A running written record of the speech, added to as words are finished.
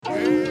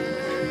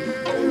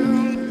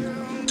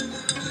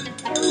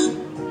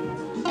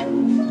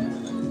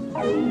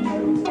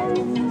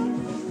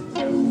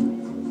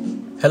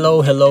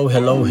Hello, hello,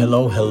 hello,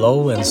 hello,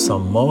 hello, and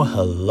some more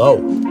hello.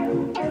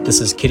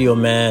 This is Kitty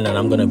O'Man, and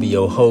I'm going to be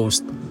your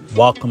host.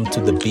 Welcome to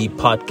the B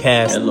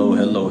Podcast. Hello.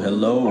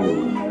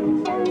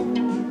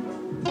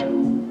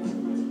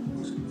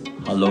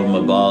 Hello,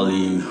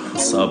 Mabali.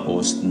 What's up,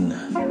 Austin?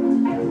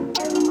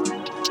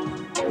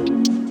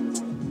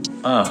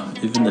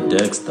 Even the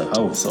Dexter.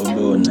 How so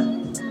good?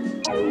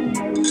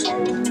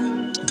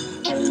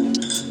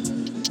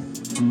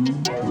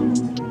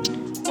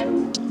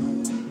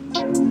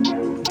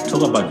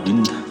 Talk about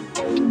wind.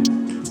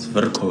 It's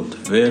very cold.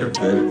 Very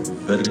cold.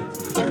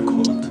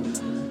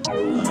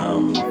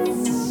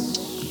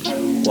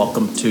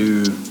 Welcome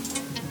to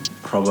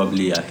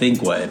probably, I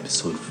think, what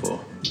episode 4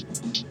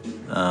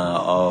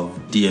 of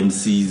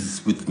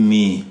DMCs with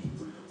me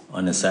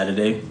on a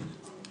Saturday.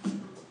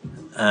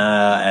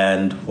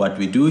 And what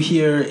we do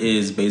here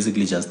is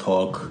basically just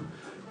talk.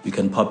 You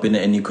can pop in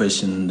any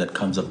question that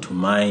comes up to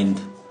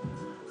mind.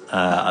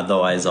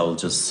 Otherwise, I'll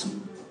just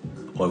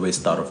always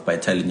start off by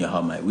telling you how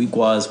my week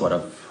was, what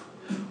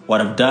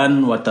I've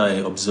done, what I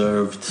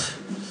observed,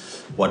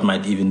 what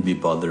might even be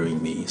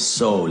bothering me.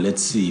 So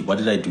let's see, what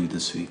did I do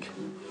this week?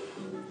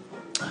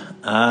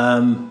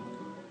 So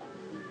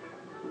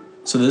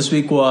this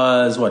week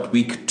was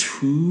week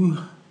 2?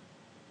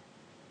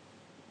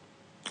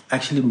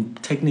 Actually,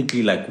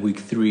 technically like week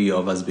 3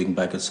 of us being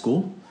back at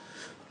school.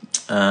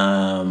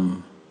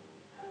 And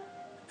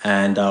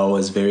I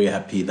was very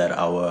happy that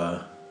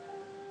our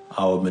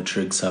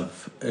matrics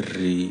have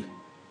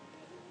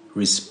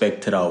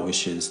respected our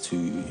wishes to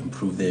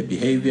improve their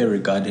behavior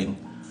regarding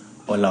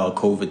all our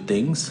COVID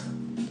things.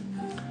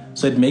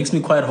 So it makes me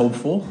quite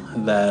hopeful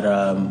that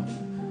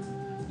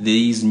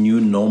these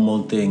new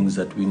normal things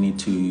that we need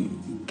to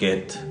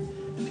get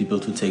people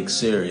to take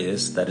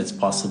serious, that it's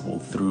possible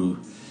through,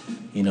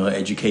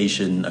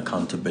 education,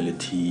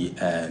 accountability,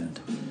 and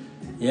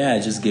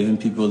just giving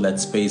people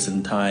that space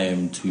and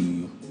time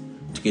to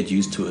get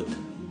used to it.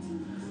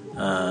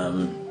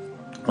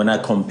 When I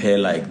compare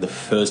like the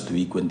first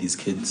week when these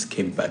kids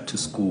came back to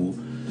school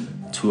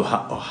to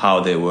how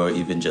they were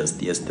even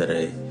just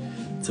yesterday,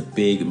 it's a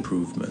big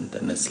improvement,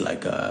 and it's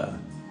like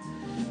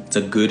it's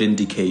a good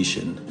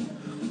indication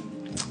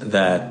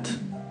that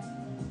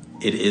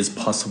it is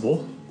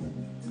possible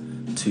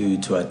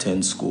to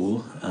attend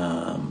school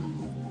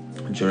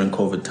during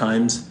COVID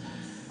times.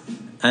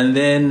 And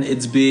then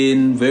it's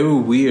been very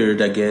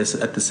weird, I guess,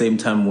 at the same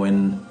time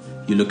when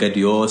you look at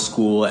your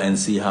school and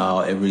see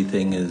how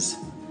everything is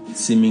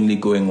seemingly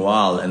going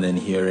well, and then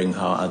hearing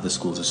how other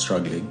schools are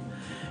struggling.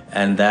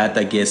 And that,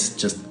 I guess,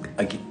 just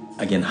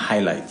again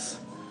highlights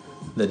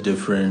the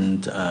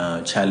different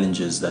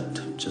challenges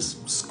that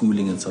just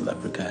schooling in South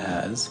Africa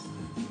has.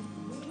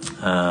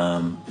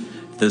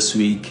 This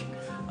week,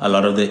 a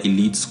lot of the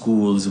elite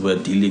schools were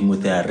dealing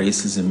with their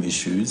racism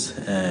issues,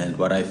 and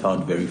what I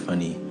found very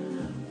funny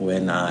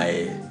when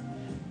I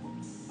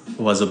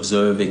was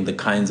observing the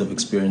kinds of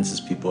experiences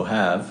people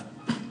have,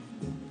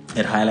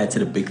 it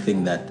highlighted a big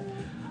thing that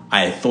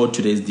I thought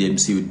today's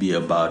DMC would be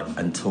about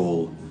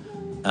until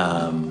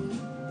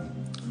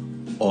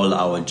all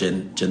our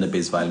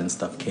gender-based violence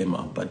stuff came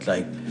up. But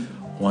like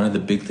one of the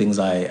big things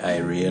I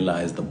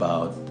realized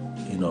about,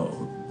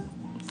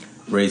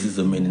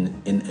 racism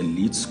in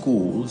elite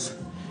schools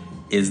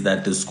is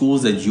that the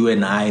schools that you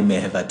and I may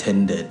have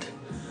attended,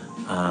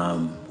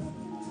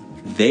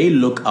 they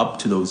look up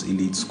to those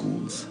elite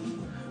schools.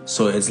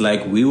 So it's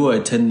like we were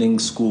attending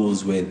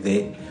schools where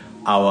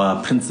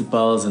our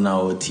principals and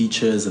our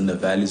teachers and the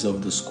values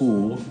of the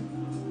school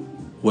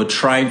were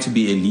trying to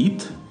be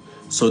elite.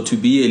 So to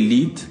be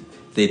elite,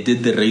 they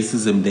did the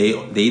racism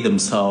they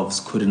themselves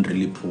couldn't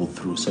really pull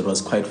through. So it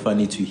was quite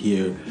funny to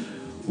hear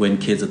when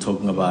kids are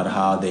talking about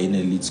how they're in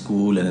elite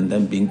school and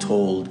then being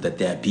told that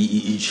they're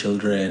BEE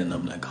children. And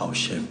I'm like, how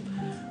shame.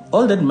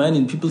 All that money,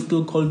 and people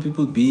still call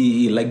people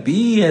BEE. Like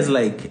BEE has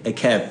like a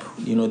cap.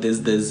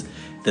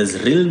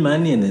 There's real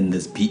money and then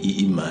there's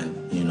BEE money,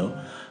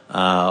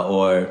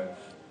 or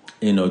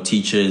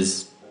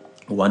teachers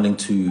wanting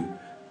to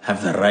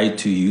have the right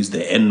to use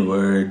the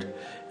N-word,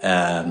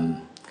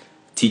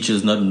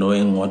 teachers not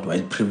knowing what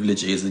white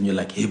privilege is, and you're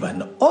like, hey,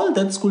 but all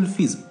that school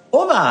fees,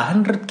 over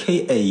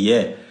 100K a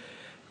year,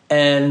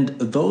 and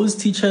those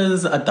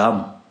teachers are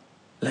dumb.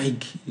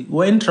 Like,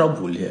 we're in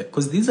trouble here,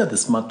 because these are the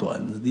smart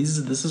ones.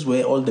 This is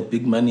where all the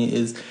big money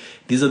is.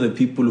 These are the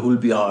people who will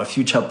be our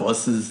future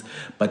bosses,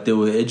 but they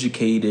were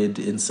educated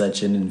in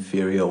such an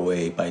inferior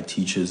way by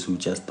teachers who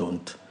just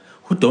don't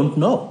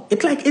know.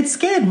 It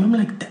scared me. I'm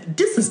like,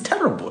 this is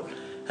terrible.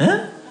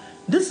 Huh?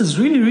 This is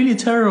really, really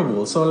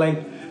terrible. So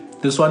like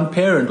this one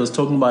parent was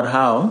talking about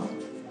how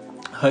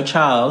her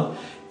child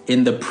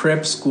in the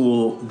prep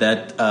school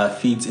that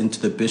feeds into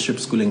the Bishop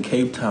School in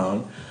Cape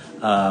Town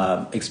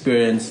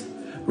experienced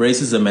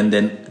racism, and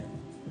then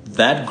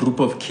that group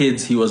of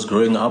kids he was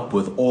growing up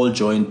with all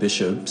joined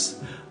Bishops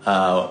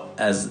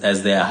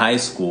as their high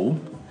school.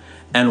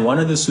 And one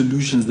of the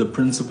solutions the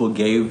principal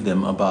gave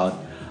them about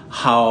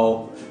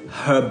how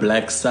her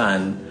black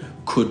son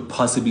could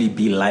possibly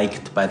be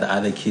liked by the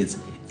other kids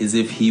is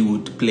if he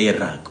would play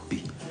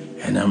rugby.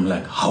 And I'm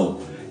like, how?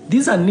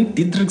 These are Nick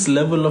Dietrich's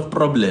level of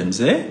problems,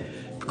 eh?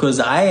 Because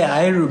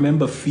I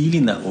remember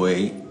feeling that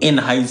way in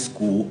high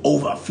school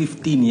over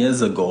 15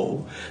 years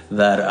ago,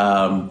 that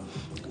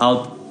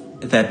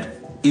that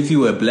if you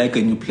were black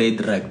and you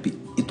played rugby,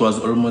 it was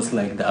almost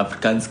like the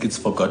Afrikaans kids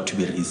forgot to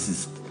be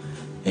racist.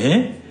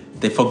 Eh?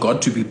 They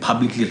forgot to be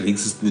publicly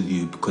racist with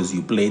you because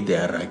you played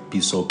their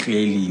rugby, so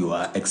clearly you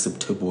are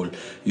acceptable.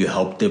 You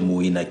helped them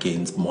win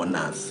against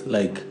Monas.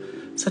 Like,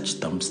 such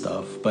dumb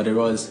stuff. But it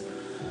was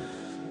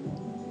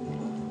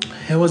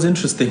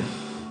interesting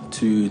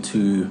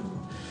to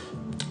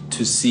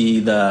see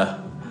the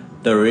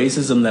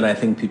racism that I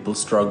think people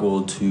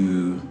struggle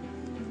to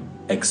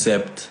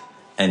accept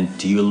and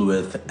deal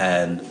with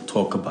and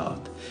talk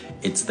about.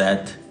 It's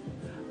that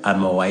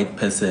I'm a white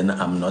person,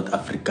 I'm not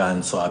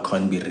African, so I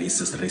can't be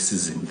racist.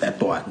 Racism,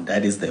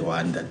 that is the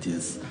one that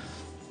is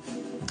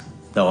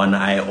the one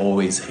I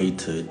always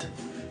hated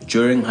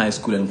during high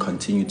school and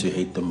continue to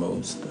hate the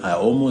most. I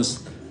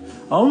almost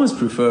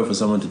prefer for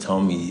someone to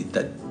tell me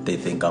that they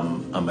think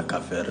I'm a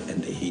kafir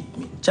and they hate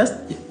me. Just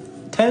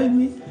tell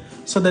me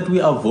so that we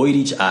avoid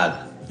each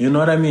other. You know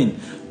what I mean?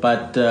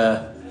 But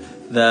the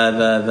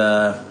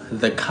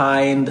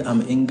kind,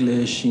 I'm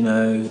English,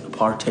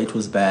 apartheid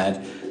was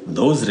bad.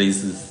 Those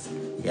races,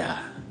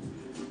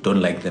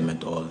 don't like them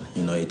at all.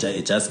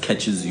 It just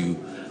catches you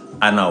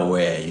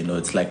unaware.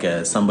 It's like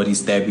somebody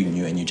stabbing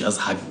you and you just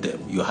hug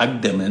them. You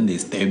hug them and they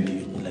stab you.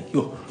 And you're like,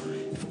 yo,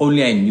 if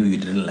only I knew you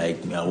didn't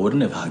like me, I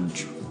wouldn't have hugged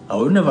you. I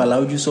wouldn't have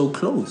allowed you so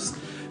close.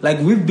 Like,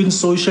 we've been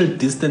social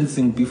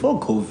distancing before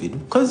COVID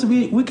because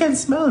we can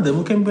smell them.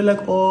 We can be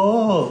like,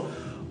 oh,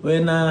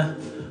 when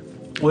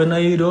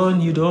you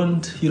don't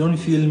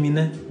feel me,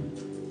 ne?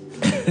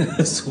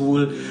 So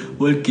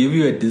we'll give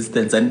you a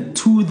distance. And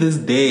to this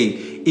day,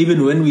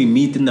 even when we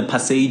meet in the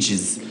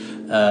passages,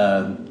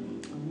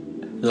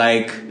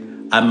 like,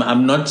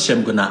 I'm not sure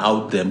I'm gonna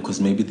out them because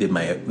maybe they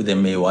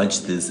may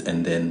watch this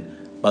and then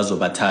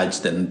bazoba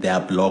touched and they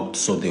are blocked,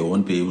 so they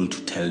won't be able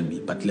to tell me.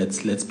 But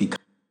let's be.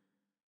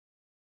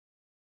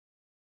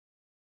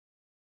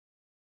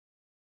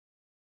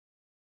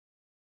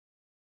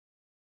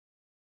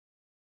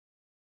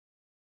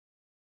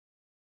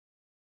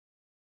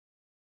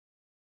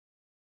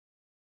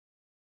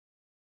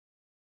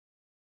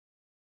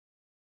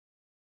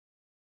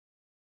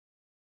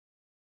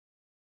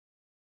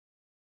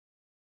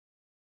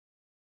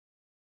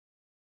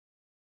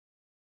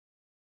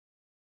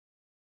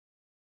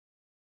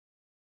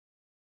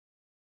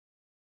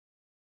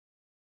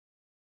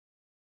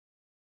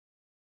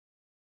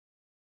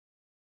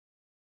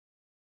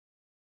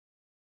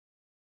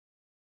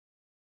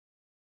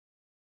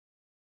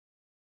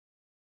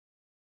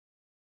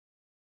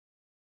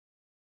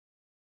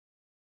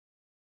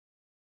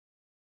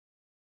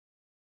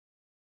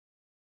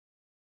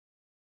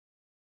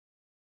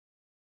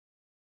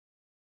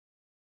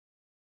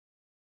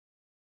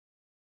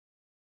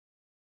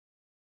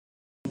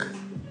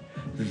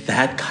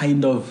 That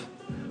kind of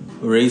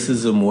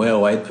racism where a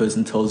white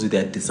person tells you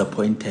they're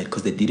disappointed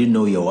because they didn't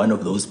know you're one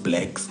of those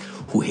blacks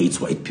who hates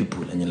white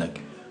people, and you're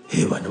like,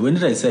 hey man, when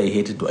did I say I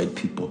hated white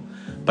people?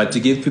 But to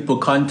give people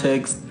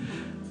context,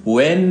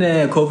 when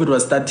COVID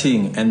was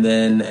starting and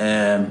then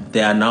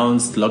they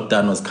announced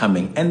lockdown was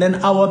coming, and then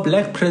our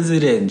black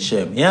president,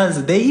 Shem,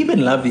 yes, they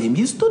even love him,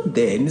 he stood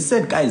there and he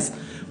said, guys,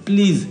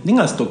 please,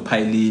 ninga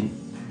stockpiling.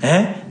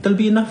 There'll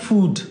be enough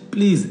food.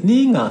 Please,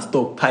 ninga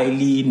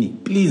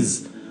stockpiling,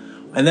 please.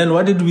 And then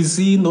what did we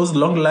see in those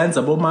long lines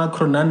about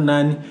Macron and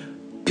Nani?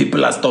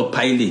 People are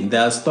stockpiling. They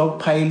are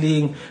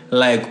stockpiling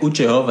like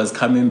Jehovah's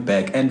coming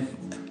back. And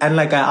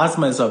like, I asked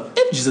myself,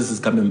 if Jesus is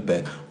coming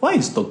back, why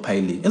is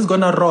stockpiling? It's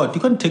gonna rot. You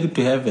can't take it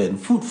to heaven.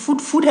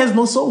 Food has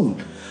no soul.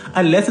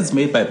 Unless it's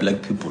made by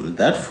black people.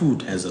 That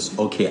food has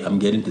a... Okay, I'm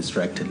getting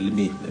distracted. Let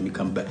me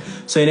come back.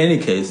 So in any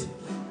case,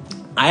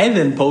 I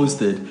then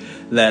posted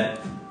that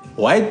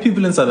white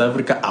people in South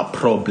Africa are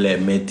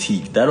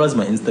problematic. That was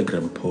my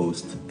Instagram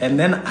post. And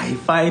then I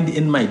find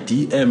in my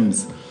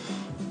DMs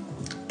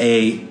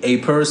a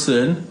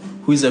person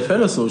who is a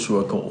fellow social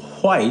worker,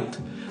 white,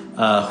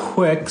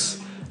 who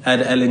works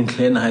at Ellen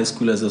Glen High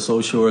School as a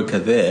social worker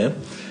there.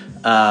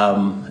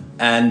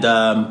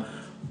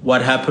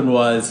 What happened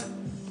was,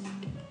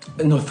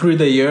 through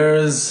the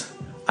years,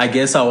 I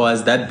guess I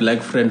was that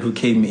black friend who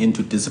came in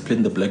to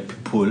discipline the black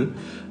people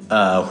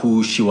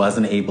who she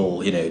wasn't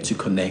able, to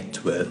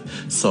connect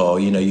with. So,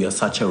 you're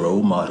such a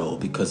role model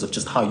because of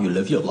just how you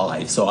live your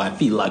life. So I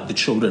feel like the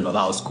children of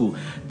our school,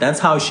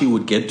 that's how she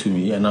would get to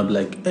me. And I'm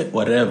like,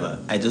 whatever.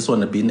 I just want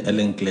to be in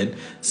Ellen Glen,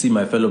 see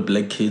my fellow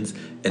black kids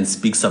and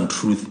speak some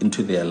truth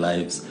into their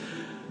lives.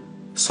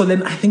 So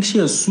then I think she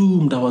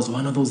assumed I was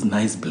one of those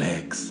nice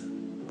blacks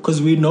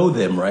because we know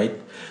them, right?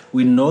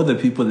 We know the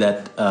people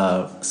that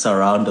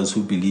surround us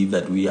who believe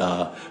that we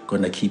are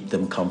going to keep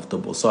them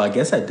comfortable. So I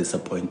guess I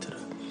disappointed her.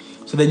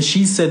 So then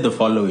she said the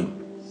following.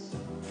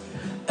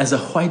 As a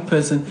white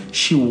person,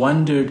 she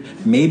wondered,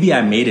 maybe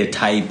I made a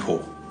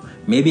typo.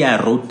 Maybe I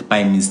wrote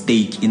by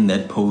mistake in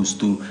that post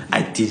too.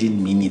 I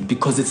didn't mean it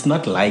because it's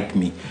not like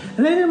me.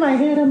 And then in my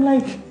head, I'm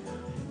like,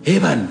 Hey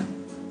man,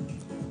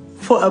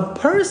 for a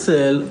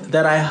person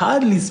that I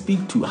hardly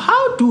speak to,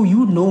 how do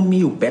you know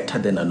me better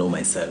than I know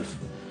myself?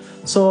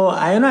 So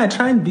I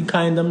try and be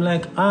kind. I'm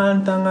like,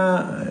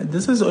 Ntanga,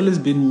 this has always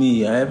been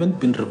me. I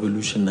haven't been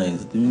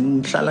revolutionized.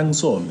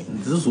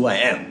 This is who I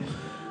am.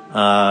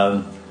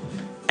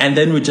 And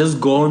then we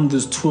just go on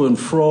this to and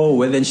fro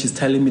where then she's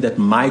telling me that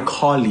my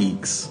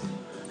colleagues,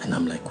 and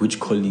I'm like, which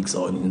colleagues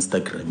are on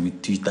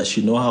Instagram? Does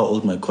she know how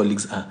old my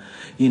colleagues are?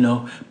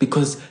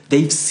 Because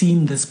they've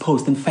seen this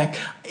post. In fact,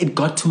 it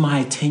got to my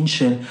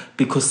attention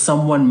because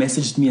someone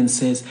messaged me and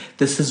says,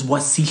 this is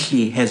what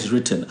Sihle has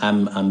written.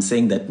 I'm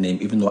saying that name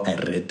even though I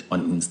read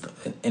on Insta.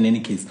 In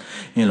any case,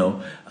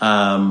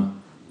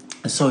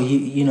 so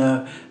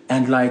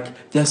and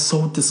like they're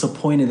so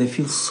disappointed. They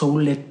feel so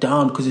let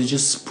down because it's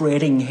just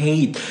spreading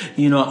hate.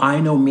 I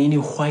know many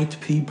white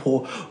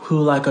people who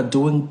like are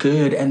doing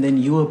good, and then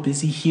you are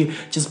busy here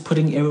just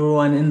putting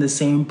everyone in the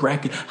same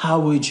bracket. How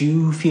would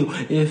you feel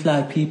if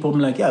like people? I'm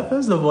like, yeah.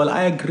 First of all,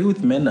 I agree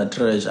with men are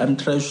trash. I'm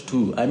trash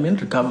too. I'm in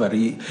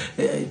recovery.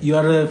 You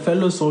are a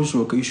fellow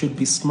social worker. You should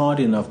be smart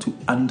enough to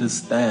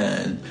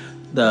understand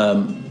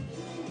the.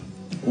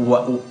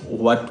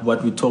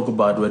 What we talk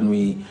about when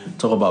we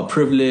talk about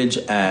privilege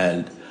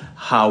and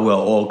how we're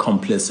all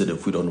complicit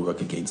if we don't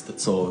work against it.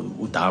 So,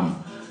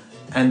 damn.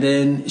 And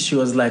then she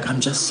was like,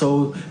 I'm just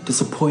so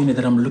disappointed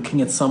that I'm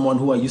looking at someone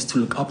who I used to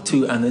look up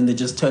to and then they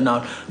just turn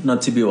out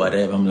not to be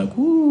whatever. I'm like,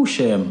 ooh,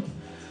 shame.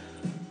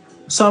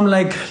 So I'm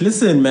like,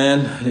 listen,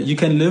 man, you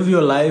can live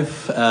your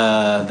life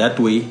that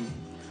way.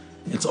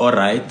 It's all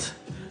right.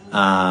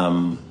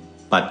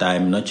 But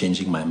I'm not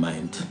changing my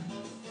mind.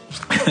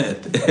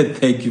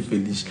 Thank you,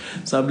 Felicia.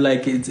 So I'm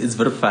like, it's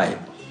verified.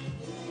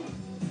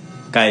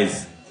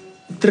 Guys,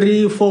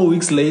 3-4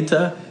 weeks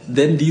later,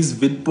 then these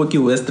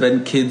Vitpoki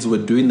Western kids were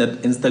doing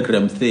that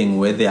Instagram thing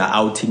where they are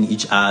outing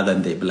each other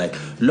and they be like,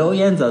 Lo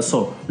Yenza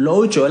so,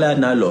 Lo Jola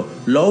Nalo,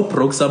 Lo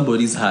broke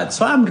somebody's heart.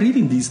 So I'm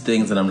reading these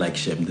things and I'm like,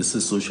 Shem, this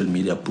is social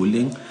media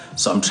bullying.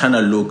 So I'm trying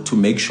to look to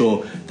make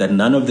sure that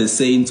none of the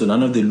saints or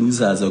none of the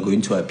losers are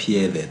going to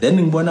appear there. Then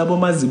in Bonabo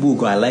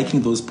Mazibuko are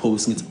liking those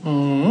posts. It's,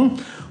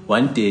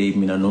 one day,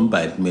 because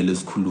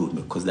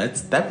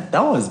that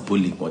was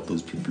bullying what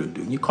those people are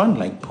doing. You can't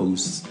like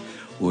posts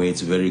where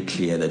it's very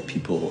clear that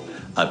people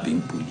are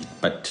being bullied.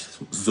 But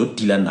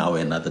Zotila now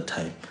another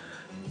time.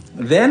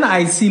 Then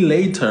I see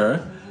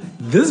later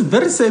this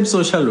very same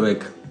social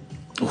worker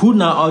who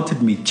now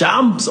outed me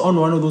jumps on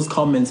one of those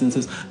comments and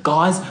says,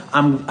 guys,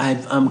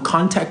 I'm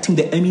contacting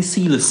the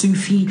MEC, the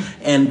Sufi,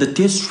 and the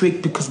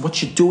district because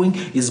what you're doing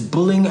is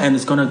bullying and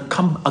it's gonna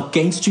come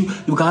against you.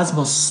 You guys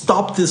must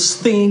stop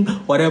this thing,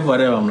 whatever.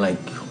 I'm like,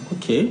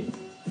 okay,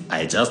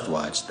 I just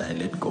watched, I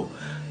let go.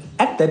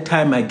 At that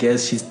time, I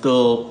guess she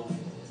still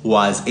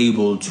was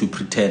able to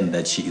pretend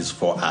that she is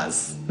for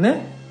us.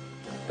 Ne?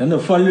 Then the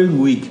following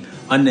week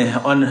on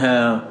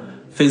her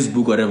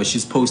Facebook, whatever,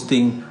 she's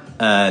posting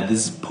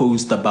this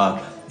post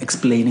about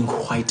explaining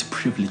white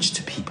privilege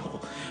to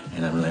people.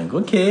 And I'm like,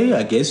 okay,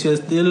 I guess you're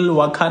still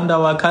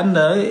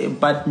Wakanda,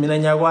 but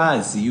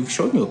Minanyawazi, you've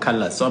shown your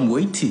color, so I'm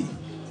waiting.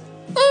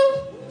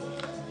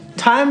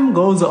 Time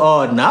goes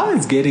on. Now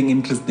it's getting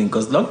interesting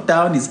because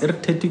lockdown is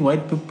irritating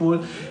white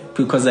people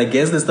because I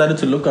guess they started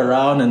to look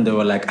around and they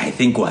were like, I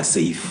think we're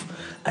safe.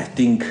 I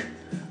think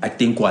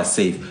we're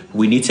safe.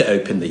 We need to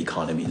open the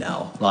economy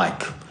now.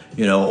 Like,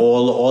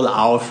 all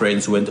our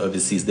friends who went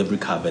overseas, they've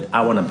recovered.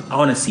 I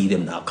wanna see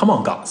them now. Come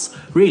on, guys.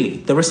 Really,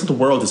 the rest of the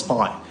world is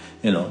fine.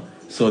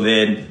 So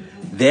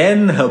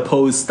then her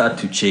posts start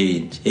to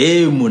change.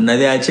 Hey, Muna,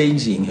 they are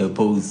changing her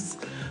posts.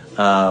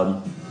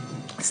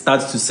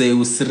 Starts to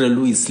say,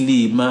 Cyril is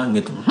Lima.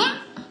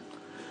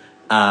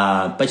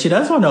 But she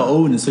doesn't want to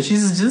own it. So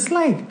she's just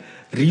like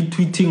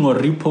retweeting or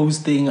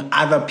reposting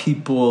other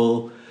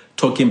people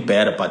talking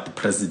bad about the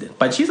president.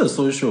 But she's a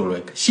social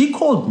worker. She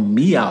called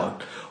me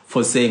out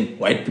for saying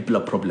white people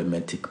are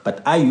problematic.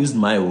 But I used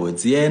my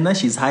words. Yeah, now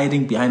she's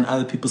hiding behind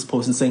other people's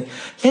posts and saying,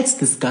 let's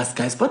discuss,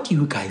 guys. What do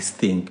you guys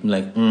think? I'm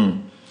like,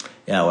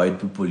 yeah, white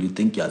people, you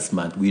think you're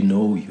smart. We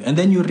know you. And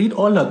then you read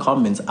all her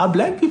comments. Are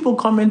black people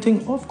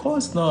commenting? Of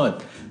course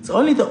not. It's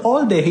only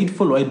all the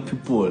hateful white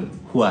people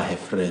who are her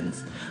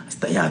friends.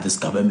 Yeah, this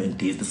government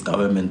this, this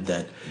government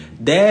that.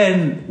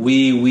 Then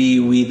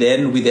we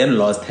then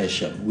lost her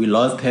show. We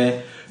lost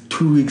her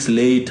 2 weeks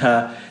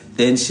later.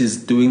 Then she's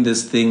doing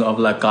this thing of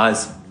like,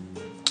 guys,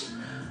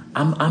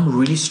 I'm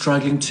really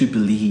struggling to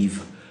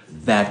believe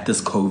that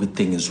this COVID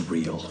thing is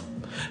real.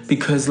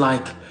 Because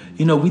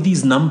with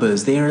these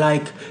numbers,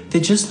 they're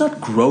just not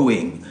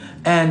growing.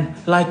 And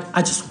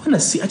I just want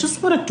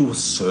to do a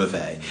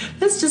survey.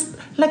 Let's just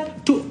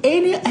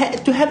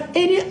to have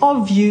any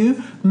of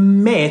you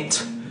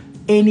met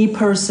any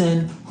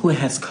person who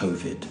has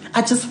COVID.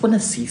 I just want to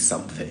see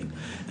something.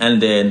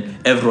 And then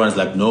everyone's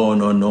like,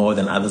 no.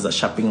 Then others are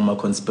shopping on my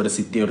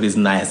conspiracy theories.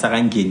 And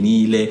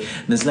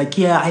it's like,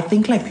 yeah, I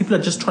think people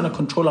are just trying to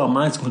control our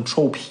minds,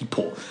 control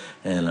people.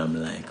 And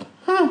I'm like,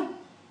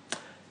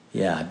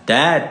 yeah,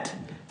 that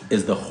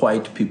is the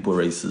white people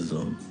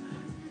racism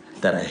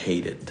that I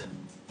hated.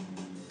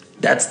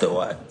 That's the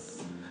one.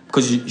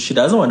 because she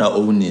doesn't want to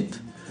own it.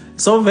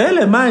 So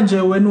vele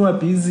manje, when we're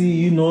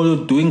busy,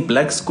 doing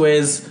black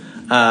squares,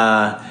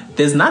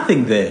 there's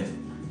nothing there.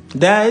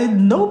 There are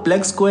no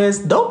black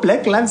squares, no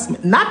black lives,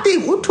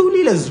 nothing.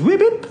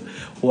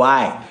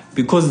 Why?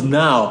 Because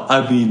now,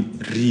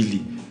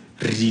 really,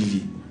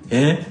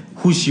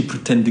 who's she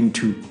pretending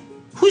to?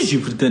 Who's she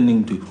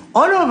pretending to?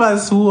 All of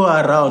us who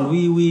are around,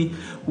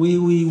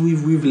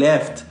 we've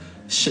left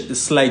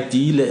side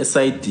deal.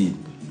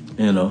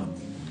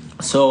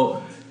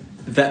 So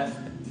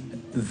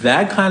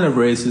that kind of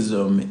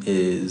racism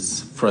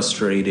is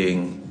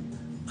frustrating,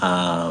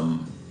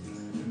 and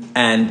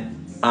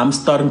I'm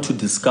starting to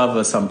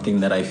discover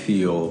something that I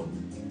feel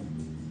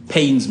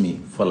pains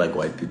me for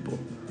white people.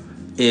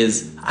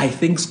 Is I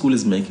think school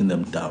is making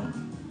them dumb.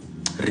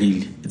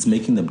 Really, it's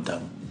making them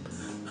dumb.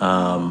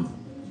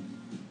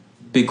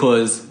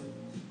 Because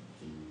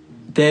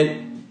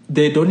they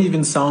don't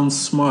even sound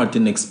smart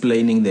in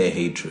explaining their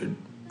hatred.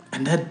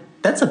 And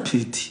that's a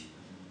pity.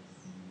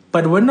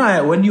 But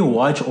when you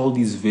watch all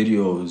these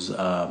videos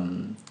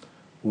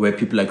where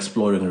people are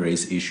exploring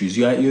race issues,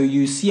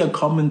 you see a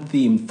common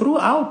theme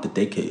throughout the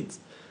decades.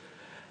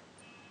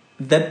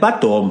 That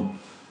badom,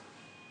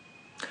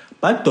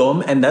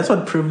 and that's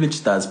what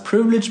privilege does.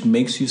 Privilege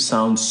makes you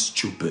sound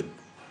stupid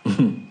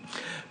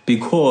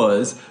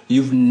because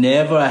you've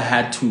never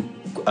had to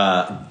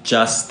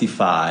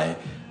justify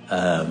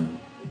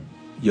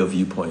your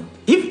viewpoint.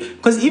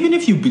 Because even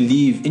if you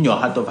believe in your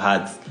heart of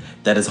hearts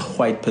that as a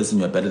white person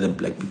you're better than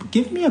black people,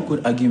 give me a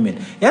good argument.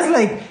 It's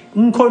like,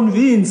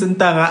 convince,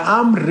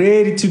 I'm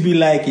ready to be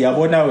like,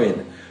 yabona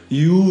wena.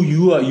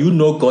 You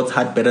know God's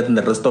heart better than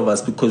the rest of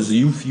us because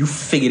you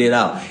figured it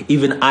out.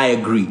 Even I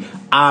agree.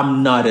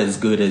 I'm not as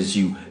good as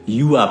you.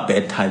 You are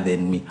better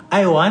than me.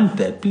 I want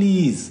that,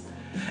 please.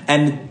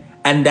 And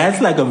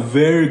that's a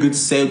very good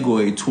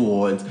segue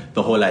towards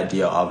the whole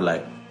idea of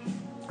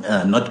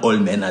not all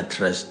men are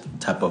trash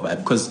type of vibe.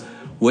 Because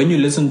when you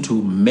listen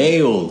to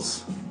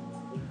males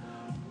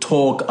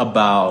talk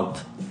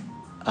about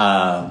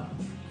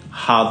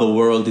how the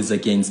world is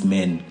against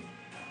men,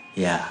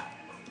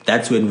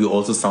 that's when we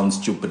also sound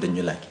stupid, and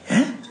you're like,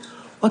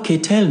 okay,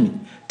 tell me,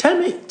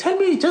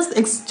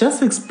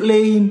 just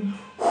explain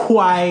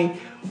why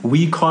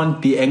we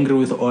can't be angry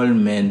with all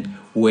men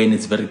when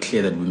it's very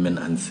clear that women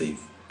are unsafe.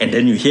 And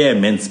then you hear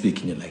men speak,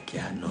 and you're like,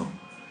 no.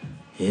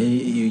 Hey,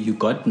 you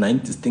got 9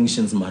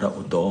 distinctions, mara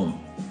udom.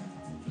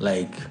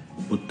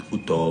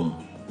 Udom.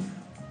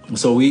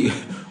 So we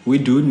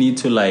do need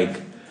to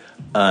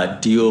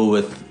deal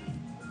with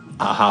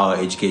how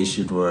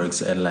education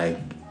works and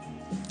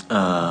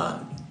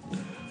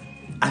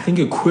I think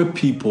equip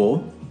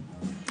people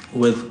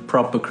with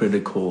proper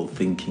critical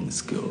thinking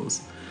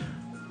skills,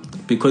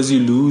 because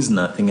you lose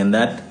nothing. And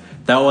that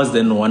was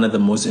then one of the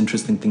most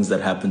interesting things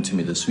that happened to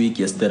me this week,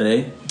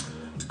 yesterday.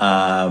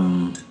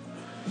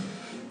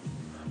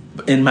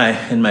 In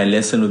my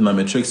lesson with my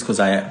matrics, because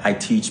I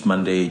teach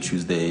Monday,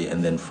 Tuesday,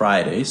 and then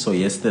Friday. So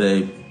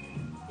yesterday,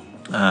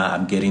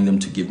 I'm getting them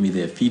to give me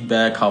their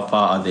feedback. How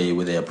far are they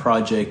with their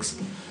projects?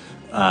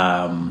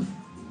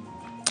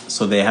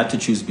 So they had to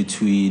choose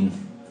between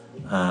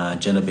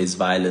gender-based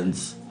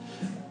violence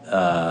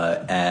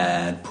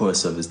and poor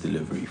service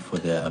delivery for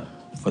their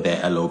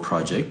LO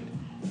project.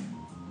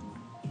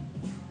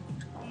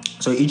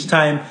 So each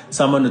time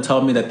someone would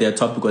tell me that their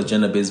topic was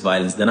gender-based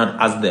violence, then I'd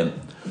ask them,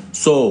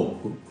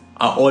 so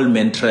are all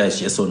men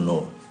trash, yes or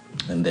no?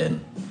 And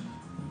then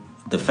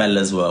the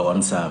fellas were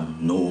on some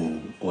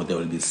no, or they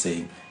will be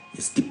saying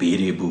it's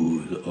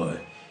debatable, or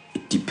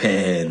it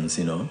depends,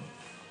 And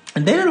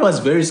then it was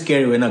very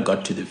scary when I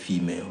got to the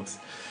females.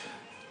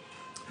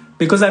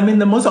 Because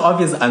the most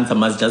obvious answer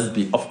must just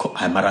be, of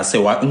course, I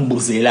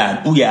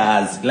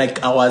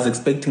was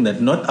expecting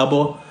that, not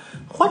about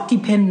what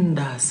depend,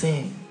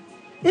 say.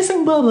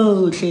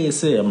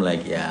 I'm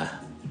like, yeah.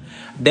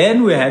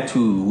 Then we had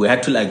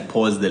to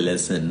pause the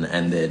lesson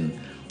and then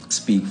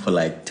speak for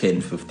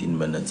 10-15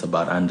 minutes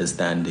about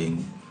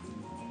understanding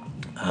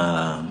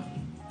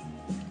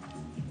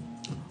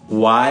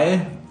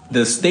why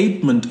the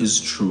statement is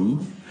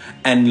true,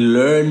 and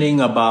learning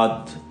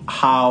about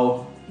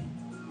how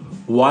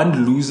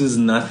one loses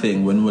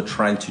nothing when we're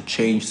trying to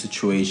change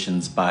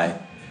situations by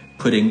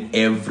putting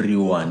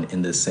everyone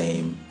in the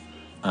same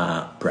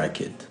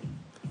bracket.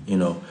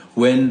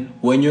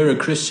 When you're a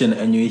Christian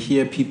and you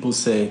hear people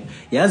say,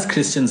 yes,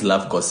 Christians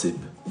love gossip,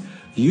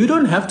 you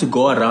don't have to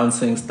go around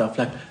saying stuff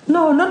like,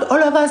 no, not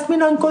all of us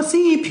mean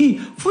gossipy.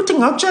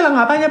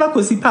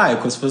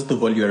 Because first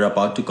of all, you're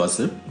about to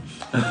gossip.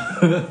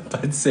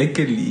 But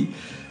secondly,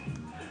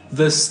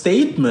 the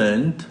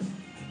statement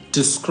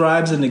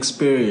describes an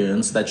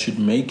experience that should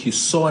make you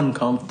so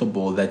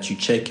uncomfortable that you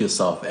check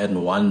yourself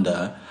and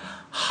wonder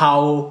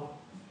how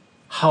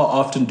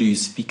often do you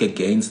speak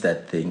against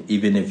that thing,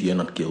 even if you're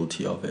not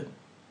guilty of it?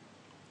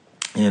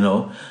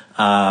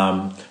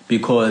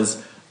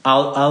 Because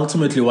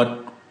ultimately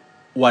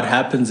what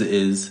happens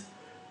is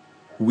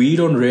we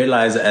don't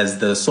realize, as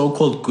the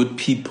so-called good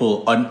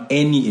people on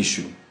any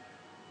issue,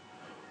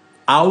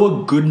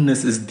 our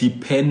goodness is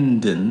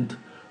dependent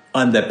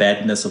on the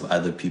badness of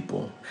other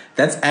people.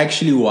 That's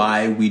actually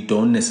why we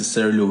don't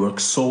necessarily work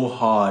so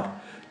hard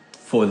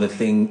for the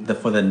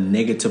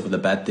negative or the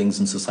bad things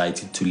in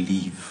society to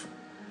leave.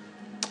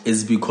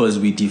 Is because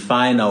we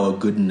define our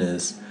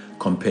goodness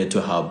compared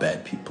to how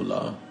bad people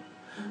are.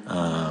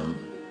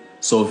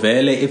 So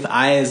Vele, if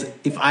I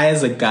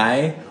as a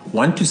guy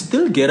want to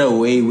still get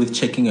away with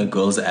checking a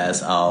girl's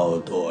ass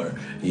out or,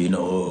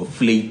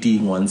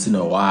 flating once in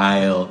a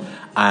while,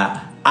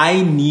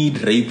 I need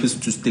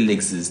rapists to still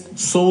exist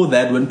so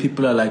that when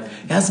people are like,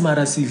 yes,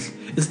 Marasil,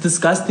 it's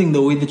disgusting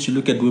the way that you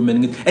look at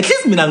women. At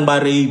least minang ba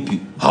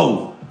rape.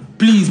 How?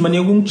 Please, man,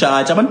 yung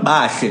charge,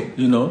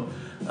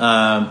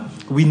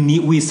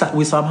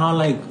 we somehow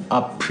like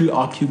are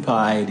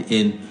preoccupied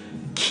in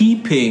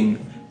keeping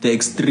the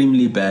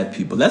extremely bad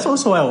people. That's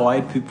also why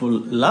white people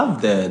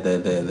love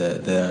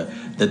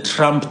the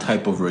Trump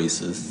type of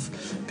racists,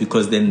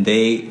 because then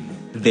they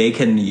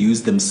can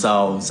use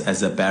themselves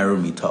as a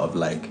barometer of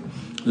like,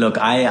 look,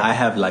 I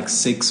have like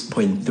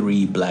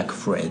 6.3 black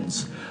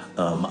friends.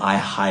 I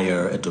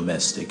hire a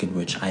domestic in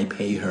which I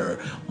pay her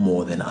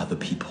more than other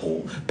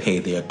people pay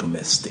their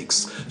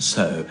domestics.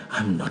 So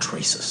I'm not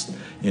racist,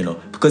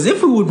 Because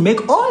if we would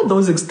make all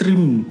those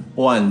extreme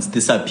ones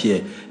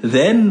disappear,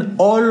 then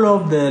all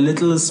of the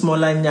little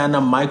smaller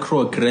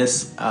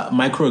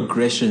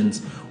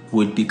microaggressions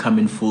would become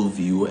in full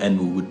view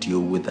and we would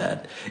deal with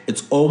that.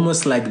 It's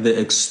almost like the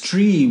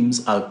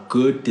extremes are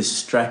good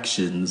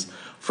distractions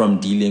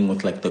from dealing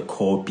with like the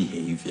core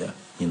behavior.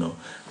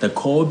 The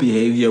core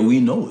behavior, we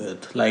know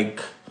it.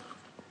 Like,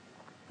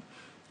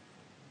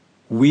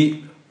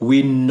 we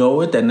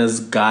know it, and as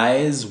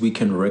guys, we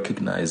can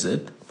recognize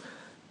it.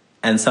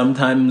 And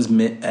sometimes,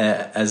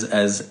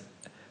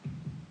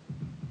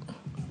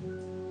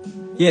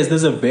 yes,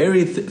 there's a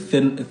very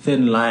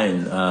thin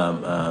line,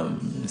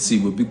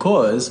 Sibu,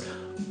 because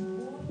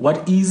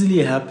what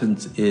easily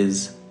happens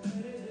is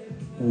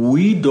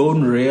we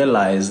don't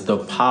realize the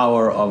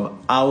power of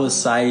our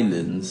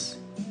silence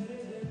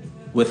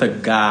with a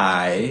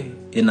guy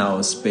in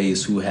our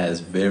space who has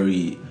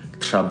very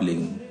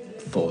troubling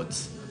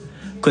thoughts.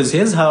 Because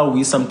here's how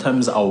we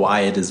sometimes are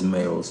wired as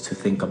males to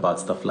think about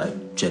stuff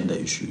like gender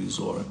issues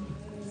or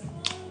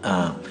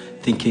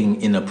thinking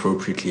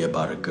inappropriately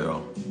about a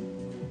girl.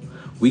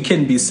 We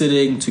can be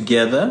sitting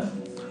together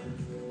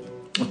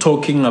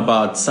talking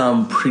about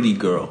some pretty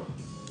girl.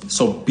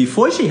 So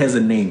before she has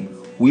a name,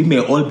 we may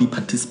all be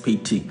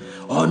participating.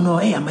 Oh no,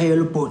 hey, I'm a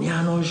yellow bone.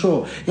 Yeah, no,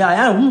 sure.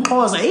 Yeah, I'm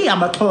close. Hey,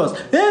 I'm a close.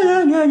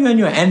 Yeah.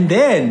 And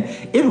then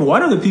if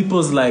one of the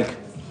people's like,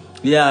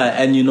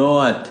 yeah, and you know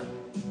what?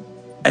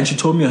 And she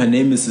told me her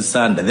name is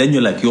Sisanda. Then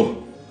you're like, yo,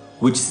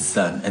 which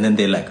Sisanda? And then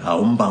they're like,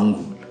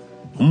 Umbangu,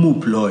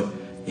 Umuploy.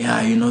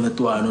 Yeah, that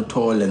you are not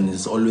tall and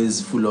is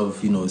always full of,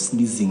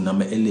 sneezing,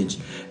 number LH.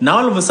 Now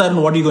all of a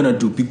sudden, what are you gonna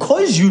do?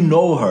 Because you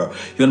know her,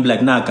 you're gonna be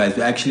like, nah, guys,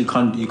 you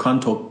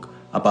can't talk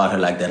about her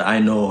like that. I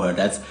know her.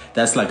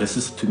 That's like a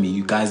sister to me.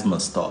 You guys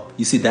must stop.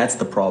 You see, that's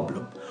the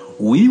problem.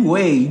 We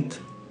wait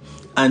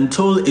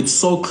until it's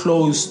so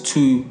close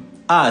to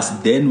us,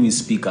 then we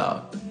speak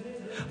out.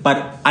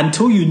 But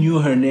until you knew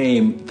her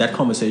name, that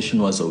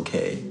conversation was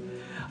okay.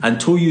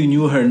 Until you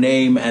knew her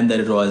name and that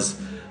it was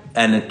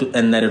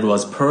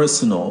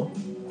personal,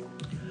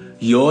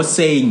 you're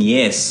saying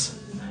yes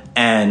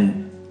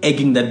and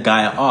egging that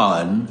guy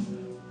on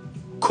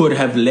could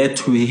have led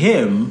to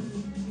him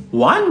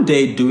one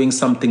day doing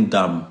something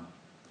dumb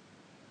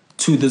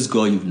to this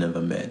girl you've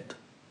never met.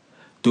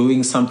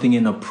 Doing something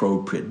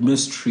inappropriate,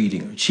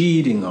 mistreating her,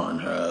 cheating on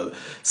her,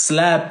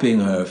 slapping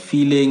her,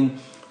 feeling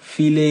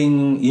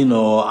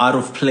out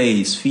of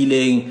place,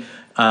 feeling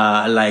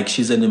like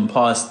she's an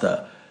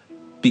imposter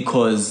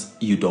because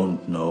you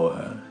don't know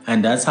her.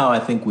 And that's how I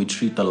think we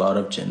treat a lot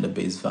of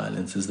gender-based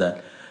violence, is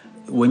that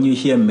when you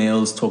hear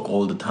males talk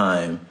all the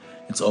time,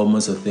 it's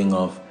almost a thing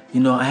of,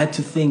 I had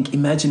to think,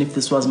 imagine if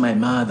this was my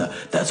mother.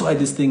 That's why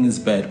this thing is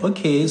bad.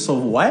 Okay, so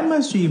why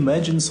must you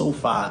imagine so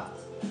far?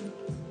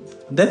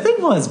 The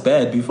thing was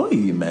bad before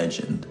you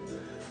imagined.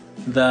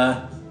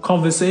 The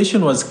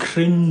conversation was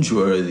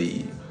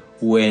cringeworthy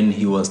when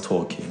he was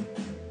talking.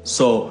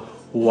 So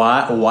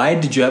why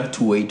did you have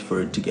to wait for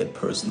it to get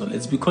personal?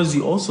 It's because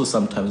you also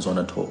sometimes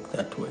want to talk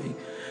that way.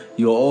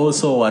 You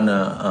also want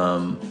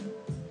to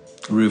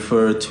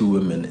refer to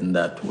women in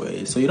that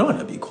way. So you don't want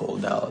to be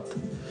called out.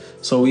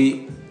 So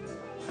we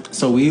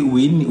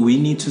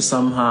need to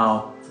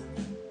somehow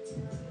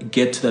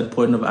get to that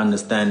point of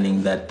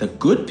understanding that the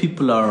good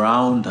people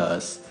around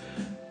us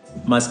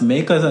must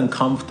make us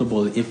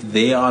uncomfortable if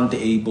they aren't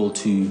able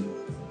to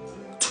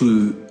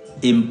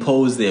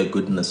impose their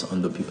goodness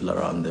on the people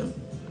around them.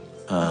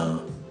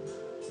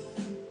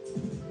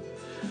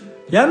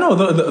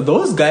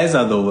 Those guys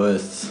are the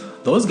worst.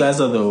 Those guys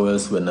are the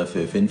worst,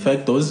 Wenafif. In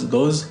fact, those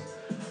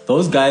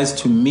guys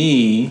to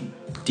me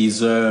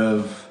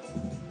deserve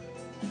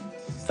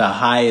the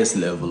highest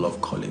level of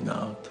calling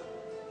out,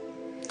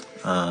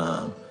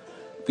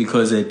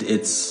 because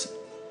it's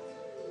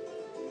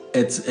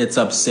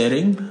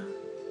upsetting,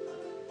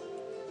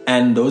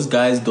 and those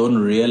guys don't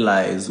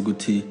realize,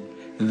 Guti,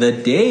 the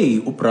day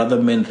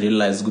brother men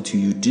realize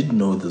you did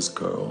know this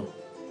girl,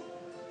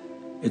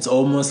 it's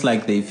almost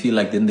like they feel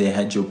like then they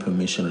had your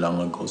permission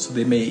long ago. So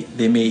they may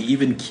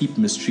even keep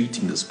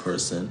mistreating this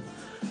person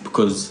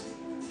because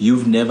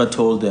you've never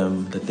told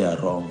them that they are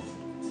wrong.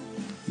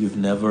 You've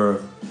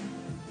never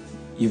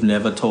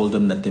told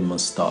them that they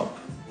must stop.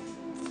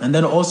 And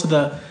then also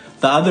the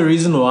other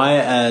reason why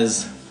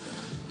as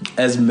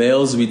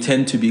males we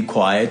tend to be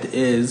quiet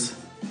is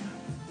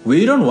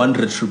we don't want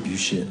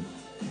retribution.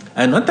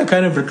 And not the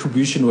kind of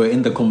retribution where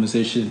in the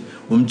conversation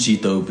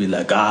Umchita will be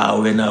like,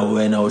 when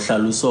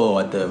or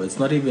whatever. It's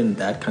not even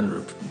that kind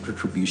of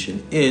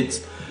retribution.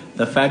 It's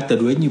the fact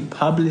that when you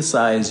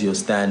publicize your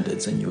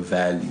standards and your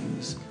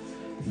values,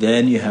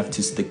 then you have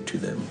to stick to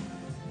them.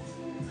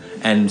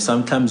 And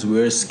sometimes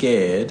we're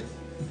scared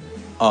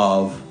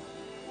of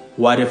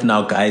what if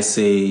now guys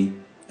say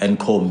and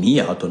call me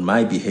out on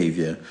my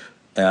behavior.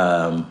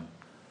 Do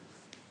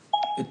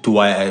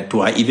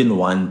I even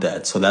want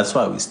that? So that's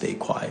why we stay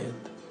quiet.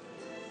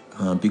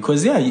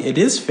 Because it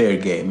is fair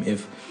game.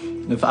 If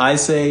I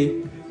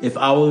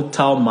will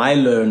tell my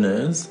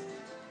learners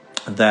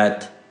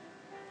that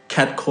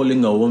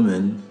catcalling a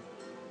woman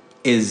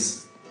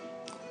is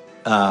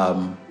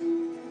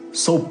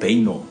so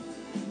banal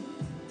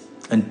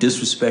and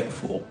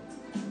disrespectful,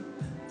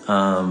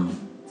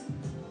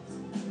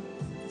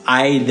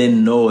 I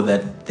then know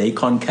that they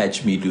can't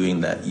catch me doing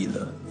that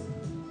either.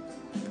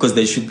 Because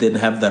they should then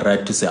have the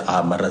right to say,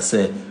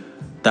 Marase,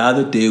 the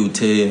other day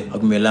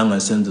akumelanga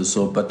senze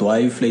so, but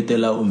why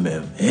flatela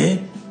umem?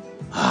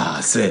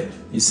 Say,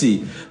 you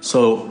see.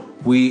 So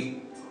we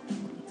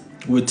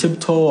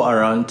tiptoe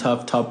around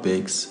tough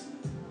topics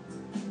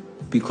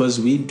because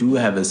we do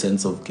have a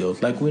sense of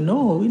guilt. Like we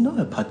know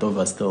a part of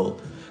us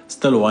still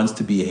wants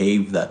to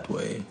behave that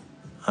way.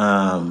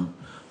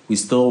 We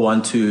still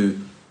want to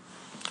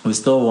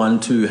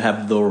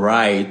have the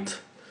right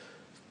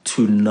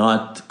to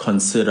not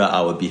consider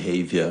our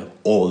behavior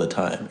all the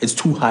time. It's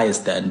too high a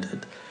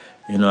standard.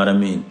 You know what I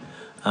mean?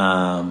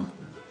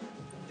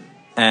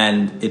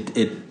 And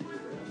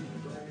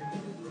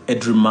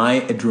it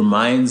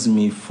reminds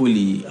me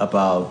fully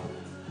about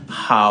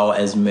how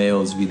as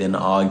males we then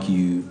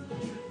argue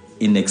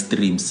in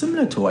extremes,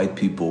 similar to white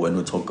people when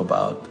we talk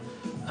about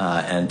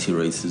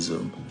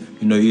anti-racism.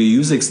 You know, you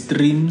use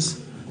extremes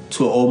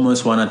to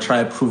almost want to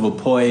try to prove a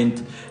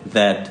point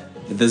that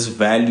this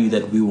value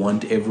that we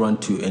want everyone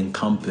to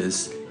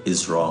encompass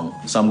is wrong.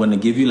 So I'm going to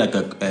give you like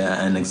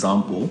an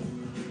example.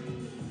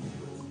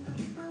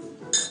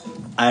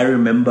 I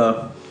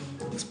remember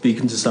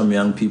speaking to some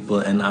young people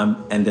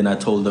and then I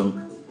told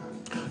them,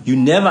 you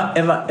never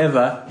ever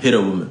ever hit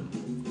a woman.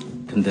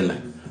 And they're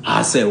like,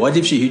 say, what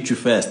if she hit you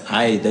first?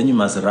 Then you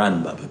must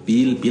run, Baba.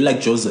 Be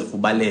like Joseph,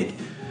 ubalek.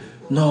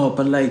 No,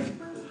 but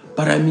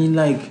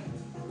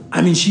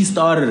I mean, she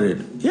started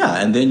it.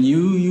 Yeah, and then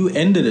you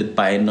ended it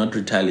by not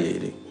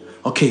retaliating.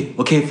 Okay,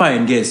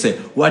 fine, guys. Say,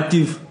 what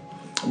if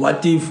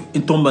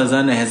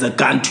Intombazana has a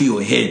gun to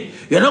your head?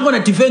 You're not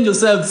going to defend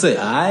yourself. Say,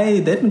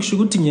 that makes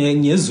you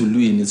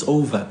it's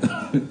over.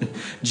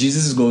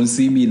 Jesus is going to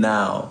see me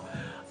now.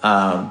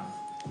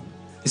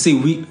 You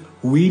see,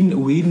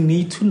 we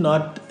need to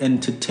not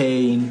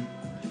entertain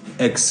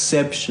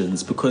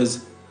exceptions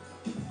because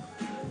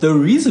the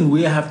reason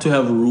we have to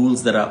have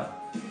rules that are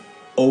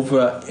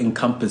over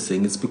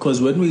encompassing is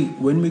because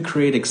when we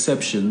create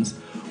exceptions,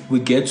 we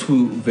get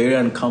to very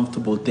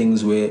uncomfortable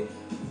things where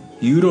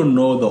you don't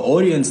know the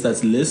audience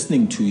that's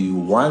listening to you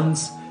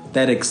wants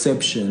that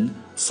exception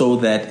so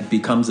that it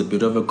becomes a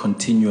bit of a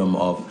continuum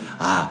of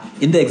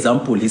in the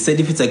example he said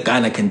if it's a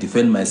gun I can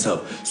defend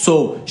myself.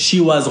 So she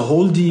was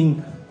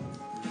holding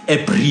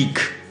a brick.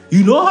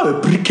 You know how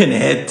a brick can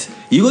hit.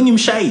 You going to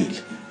shine.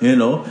 You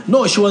know,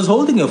 no, she was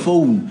holding a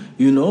phone,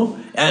 you know,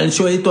 and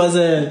so it was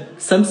a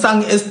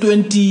Samsung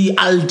S20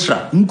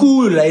 Ultra.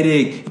 Cool, like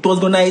it was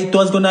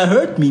gonna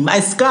hurt me, my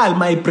skull,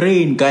 my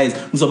brain, guys.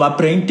 So my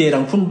brain dead.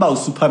 I'm talking about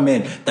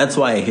Superman. That's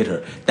why I hit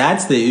her.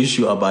 That's the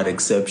issue about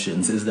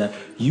exceptions, is that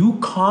you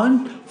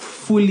can't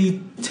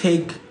fully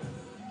take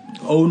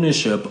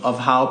ownership of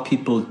how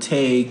people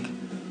take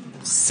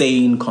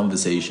sane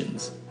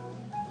conversations,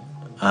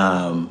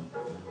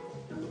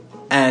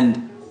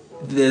 and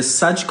there's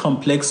such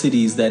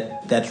complexities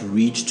that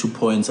reach to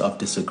points of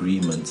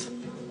disagreement.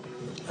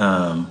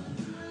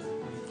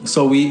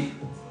 So we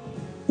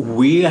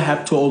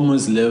have to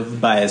almost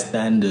live by a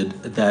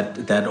standard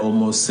that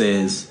almost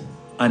says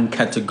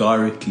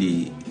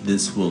uncategorically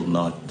this will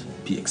not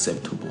be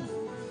acceptable.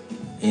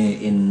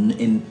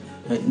 In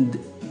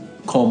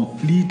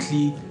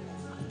completely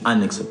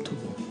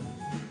unacceptable.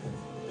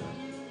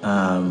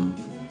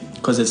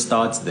 Because it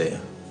starts there.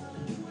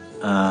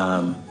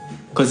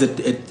 Because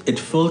it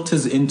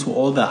filters into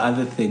all the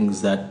other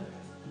things that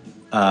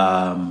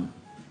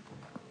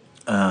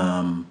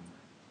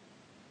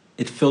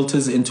it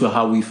filters into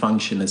how we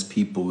function as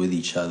people with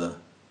each other.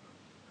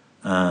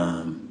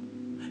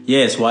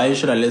 Yes, why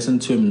should I listen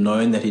to him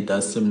knowing that he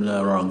does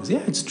similar wrongs?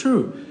 Yeah, it's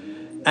true.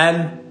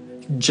 And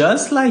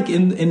just like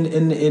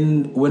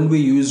in when we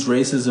use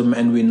racism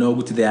and we know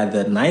there are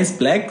the nice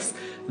blacks,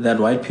 that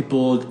white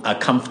people are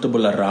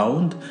comfortable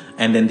around,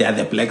 and then there are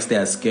the blacks they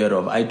are scared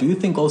of. I do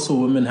think also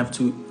women have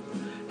to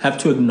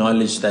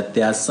acknowledge that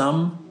there are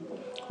some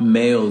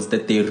males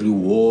that they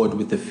reward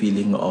with the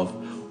feeling of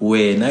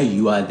where now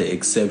you are the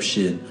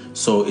exception.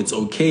 So it's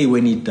okay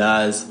when he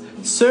does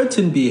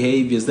certain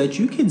behaviors that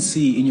you can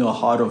see in your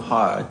heart of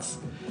hearts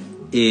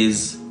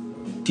is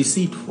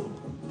deceitful,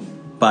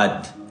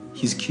 but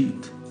he's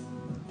cute,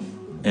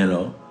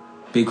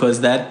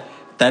 because that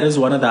is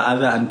one of the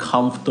other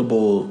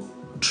uncomfortable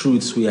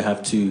truths we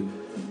have to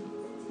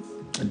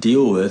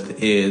deal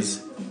with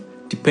is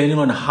depending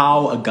on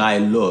how a guy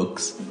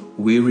looks,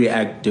 we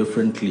react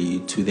differently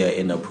to their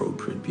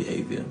inappropriate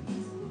behavior.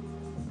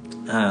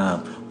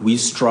 We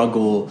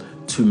struggle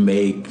to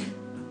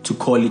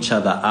call each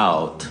other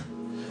out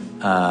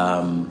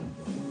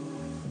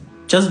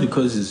just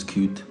because he's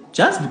cute,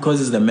 just because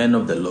he's the man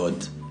of the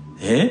Lord,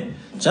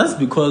 just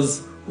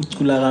because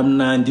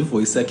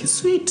voice is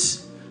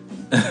sweet.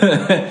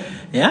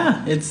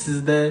 Yeah, it's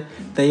the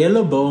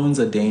yellow bones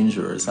are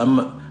dangerous.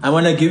 I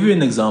want to give you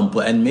an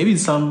example, and maybe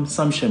some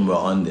shame were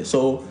on this.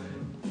 So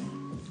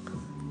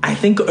I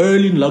think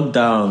early in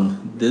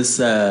lockdown, this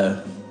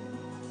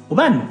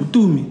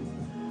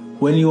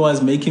when he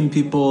was making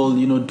people,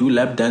 do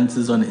lap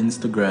dances on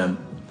Instagram,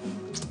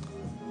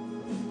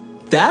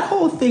 that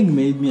whole thing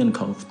made me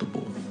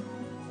uncomfortable.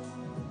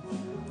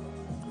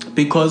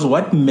 Because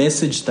what is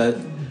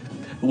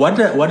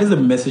the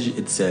message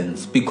it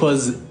sends?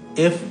 Because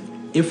if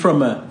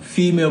from a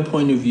female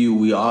point of view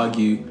we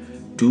argue,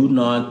 do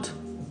not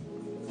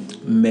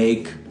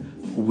make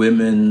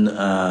women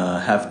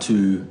have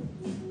to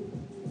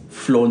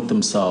flaunt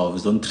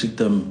themselves, don't treat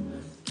them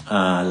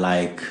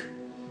like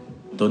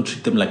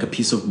a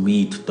piece of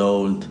meat,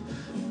 don't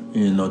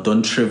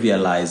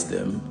trivialize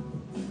them.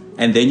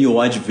 And then you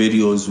watch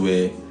videos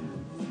where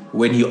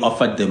when he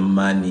offered them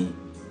money,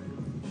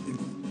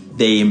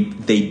 they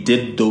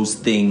did those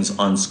things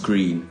on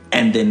screen,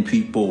 and then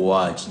people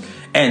watched,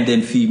 and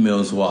then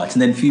females watched,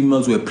 and then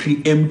females were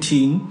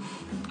preempting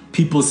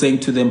people saying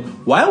to them,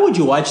 why would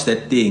you watch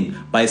that thing?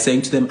 By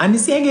saying to them, and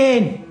see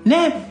again,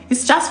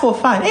 it's just for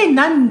fun. Hey,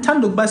 nan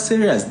tanduk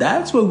serious.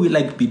 That's where we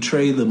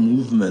betray the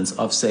movements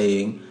of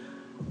saying,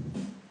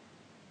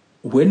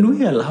 when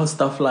we allow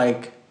stuff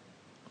like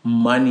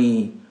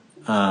money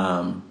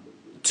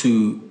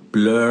to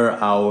blur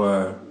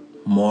our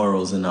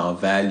morals and our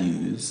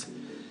values,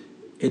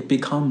 it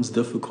becomes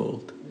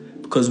difficult.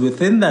 Because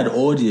within that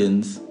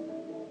audience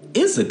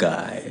is a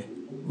guy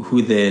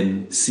who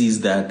then sees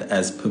that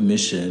as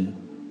permission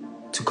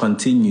to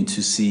continue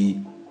to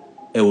see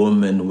a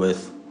woman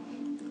with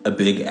a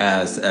big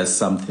ass as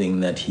something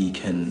that he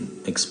can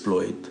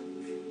exploit.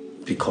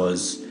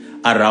 Because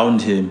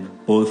around him,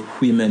 both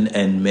women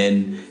and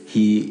men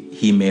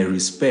he may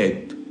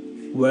respect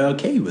were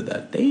okay with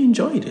that. They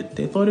enjoyed it.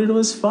 They thought it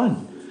was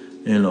fun,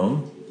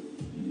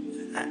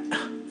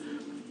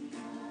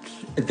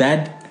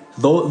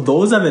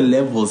 Those are the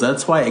levels.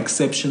 That's why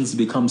exceptions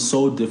become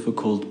so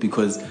difficult,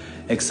 because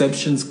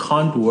exceptions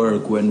can't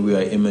work when we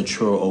are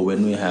immature or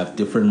when we have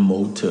different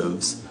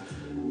motives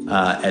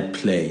at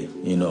play,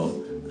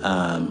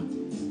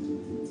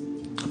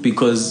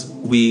 because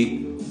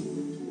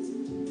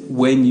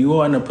when you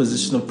are in a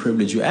position of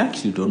privilege, you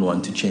actually don't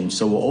want to change.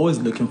 So we're always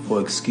looking for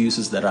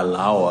excuses that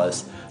allow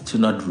us to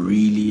not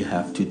really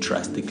have to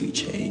drastically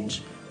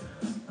change.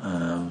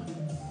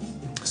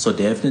 So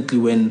definitely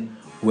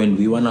when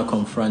we want to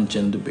confront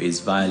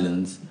gender-based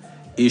violence,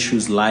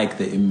 issues like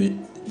the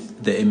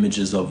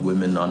images of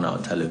women on our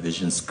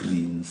television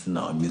screens, in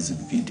our music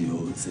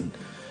videos, and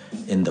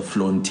in the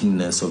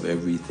flauntingness of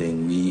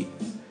everything,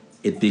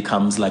 it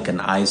becomes like an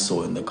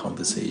eyesore in the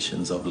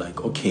conversations of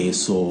okay,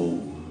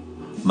 so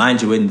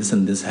mind you, when this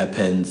and this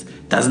happens,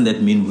 doesn't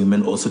that mean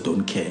women also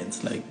don't care?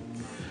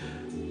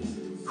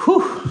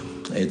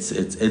 It's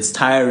it's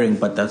tiring,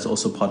 but that's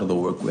also part of the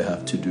work we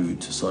have to do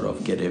to sort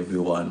of get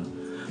everyone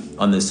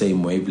on the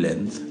same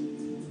wavelength.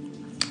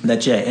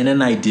 That in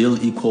an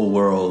ideal equal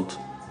world,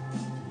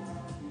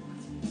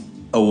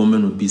 a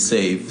woman would be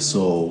safe,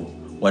 so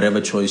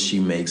whatever choice she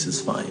makes is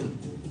fine.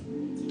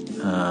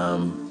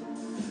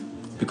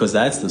 Because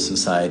that's the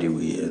society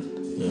we're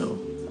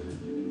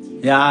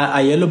in, Yeah,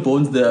 our yellow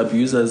bones, the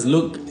abusers.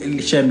 Look,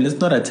 Shem, let's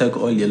not attack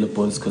all yellow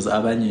bones because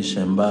abanye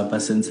Shemba are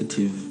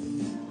sensitive.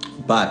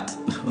 But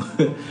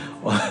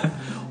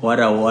what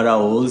I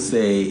will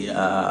say,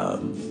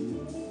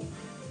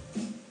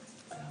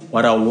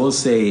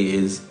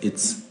 is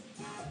it's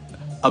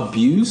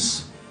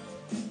abuse.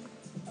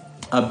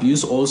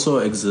 Abuse also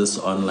exists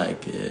on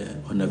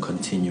on a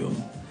continuum.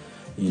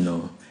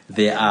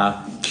 There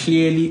are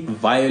clearly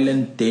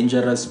violent,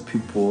 dangerous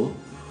people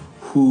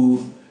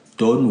who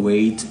don't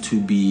wait to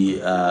be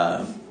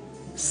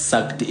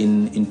sucked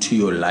into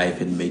your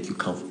life and make you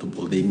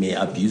comfortable. They may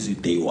abuse you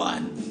day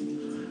one.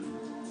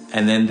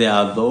 And then there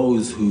are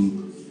those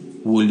who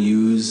will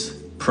use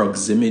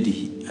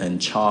proximity and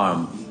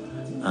charm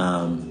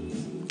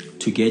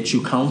to get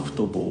you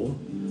comfortable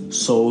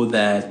so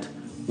that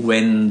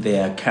when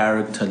their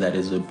character that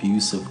is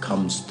abusive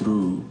comes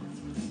through,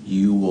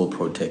 you will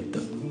protect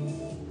them.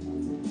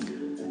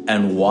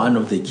 And one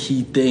of the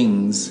key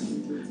things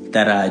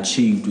that I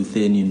achieved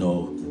within,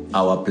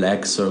 our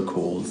black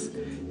circles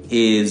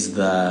is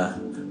the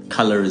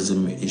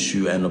colorism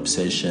issue and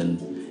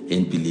obsession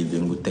in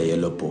believing with the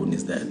yellow bone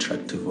is the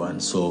attractive one.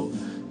 So,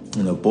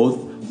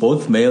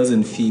 both males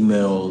and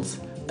females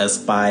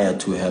aspire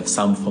to have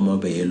some form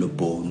of a yellow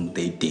bone.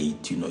 They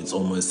date, it's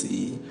almost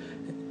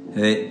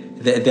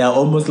they are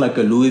almost like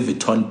a Louis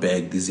Vuitton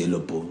bag, these yellow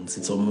bones.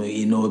 It's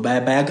almost,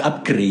 bag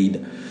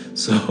upgrade.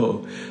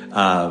 So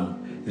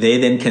they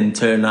then can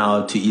turn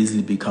out to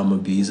easily become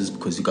abusers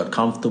because you got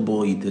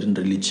comfortable, you didn't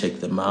really check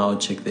them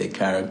out, check their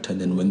character,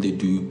 and then when they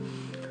do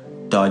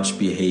dodge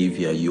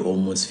behavior, you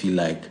almost feel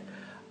like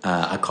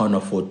I can't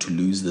afford to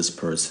lose this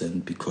person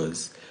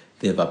because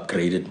they've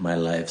upgraded my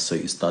life. So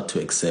you start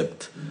to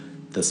accept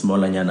the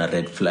smaller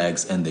red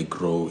flags and they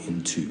grow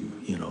into,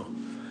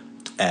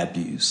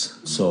 abuse.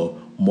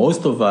 So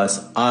most of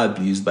us are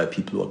abused by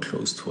people who are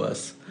close to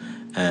us.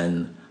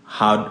 And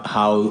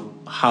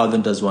how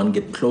then does one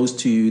get close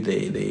to you?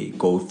 They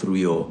go through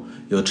your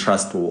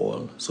trust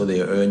wall. So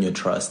they earn your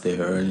trust, they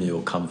earn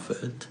your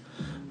comfort.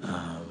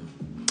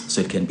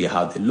 So it can be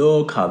how they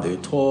look, how they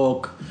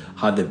talk,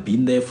 how they've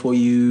been there for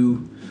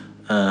you,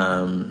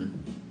 how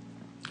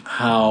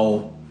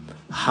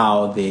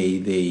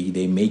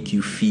they make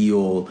you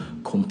feel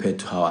compared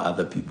to how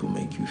other people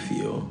make you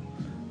feel.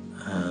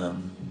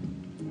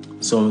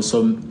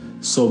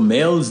 So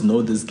males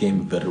know this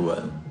game very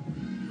well,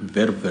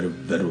 very, very,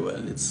 very well.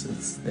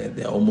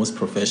 They're almost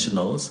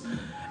professionals,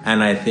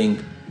 and I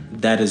think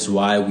that is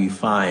why we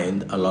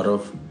find a lot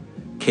of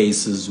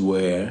cases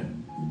where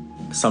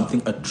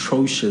something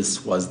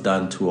atrocious was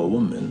done to a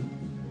woman,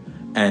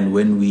 and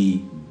when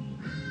we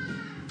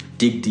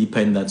dig deeper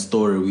in that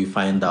story, we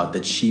find out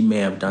that she may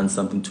have done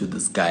something to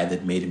this guy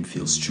that made him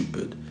feel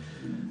stupid,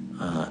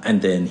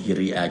 and then he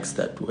reacts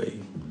that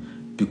way.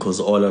 Because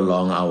all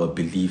along our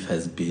belief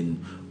has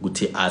been,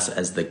 us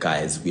as the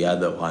guys, we are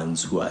the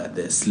ones who are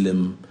the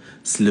slim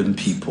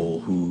people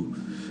who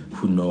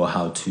know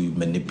how to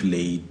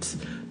manipulate,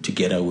 to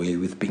get away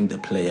with being the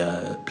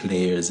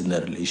players in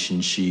the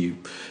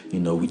relationship.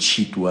 We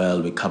cheat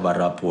well, we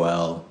cover up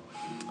well.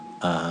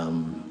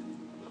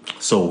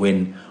 So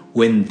when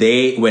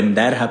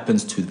that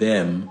happens to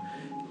them,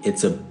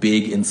 it's a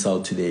big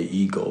insult to their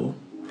ego,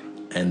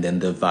 and then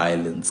the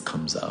violence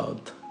comes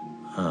out.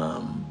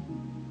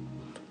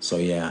 So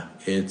yeah,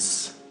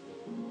 it's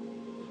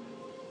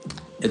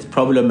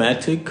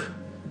problematic.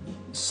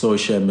 So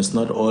Shem, it's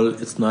not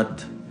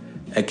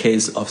a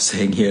case of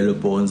saying yellow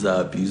bones are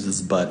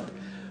abusers, but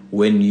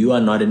when you are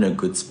not in a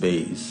good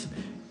space,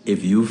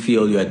 if you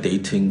feel you are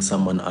dating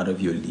someone out of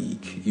your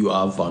league, you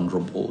are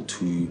vulnerable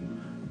to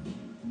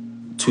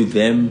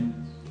them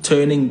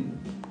turning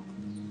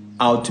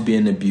out to be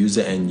an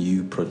abuser and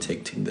you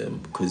protecting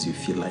them because you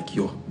feel like,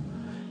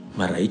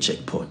 mara I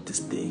jackpot this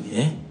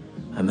thing,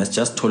 I must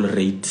just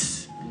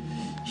tolerate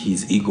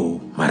his ego,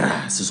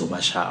 mara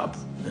sizoba sharp,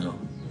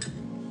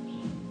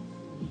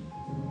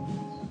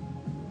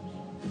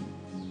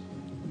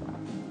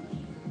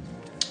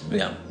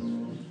 Yeah.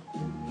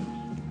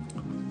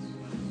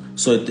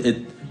 So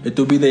it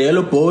will be the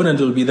yellow bone and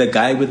it will be the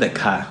guy with the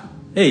car.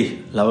 Hey,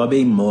 lava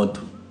being more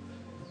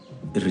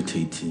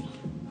irritating.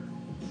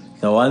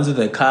 The ones with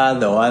the car,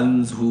 the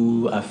ones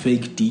who are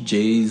fake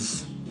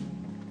DJs.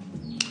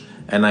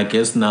 And I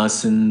guess now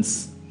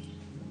since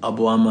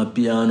Abu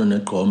Amapiano and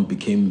Nekom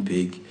became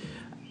big,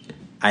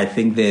 I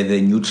think they're the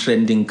new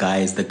trending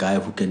guys, the guy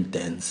who can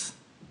dance.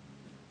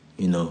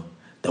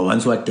 The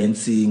ones who are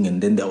dancing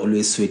and then they're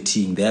always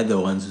sweating, they're the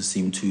ones who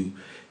seem to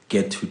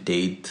get to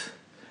date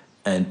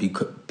and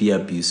be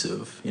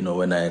abusive,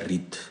 when I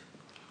read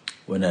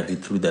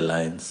through the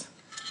lines.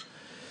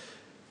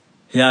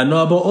 Yeah,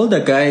 no, about all the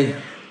guy,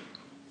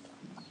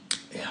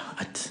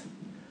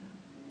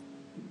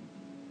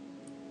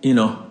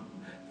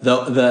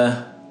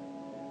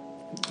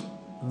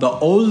 the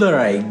older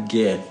I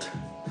get,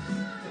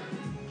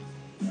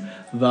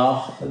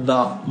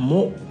 the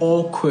more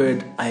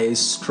awkward I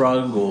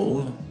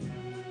struggle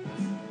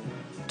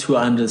to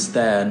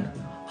understand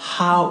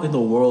how in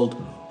the world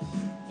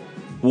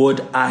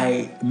would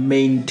I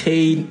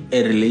maintain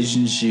a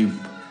relationship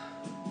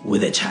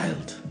with a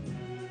child.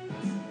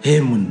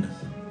 Him,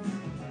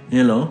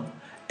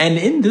 And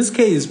in this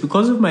case,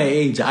 because of my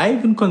age, I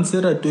even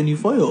consider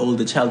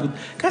 24-year-old a child.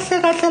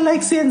 Kahle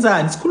like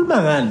siyenzani,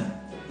 sikhuluma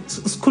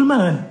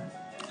ngani.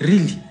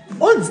 Really,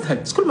 all this time,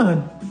 sikhuluma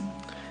ngani.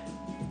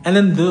 And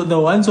then the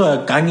ones who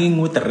are ganging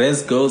with the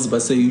rest girls,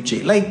 but say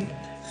UJ, like,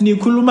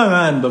 nikhuluma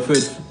ngani, but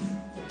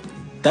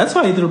that's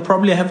why it'll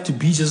probably have to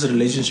be just a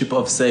relationship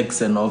of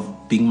sex and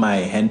of being my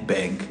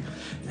handbag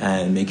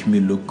and making me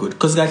look good.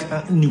 Because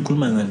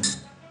nikhuluma ngani,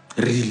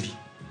 really,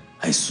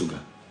 I sugar.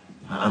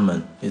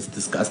 Man, it's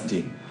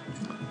disgusting.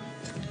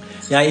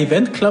 Yeah,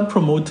 event club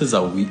promoters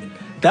are weird.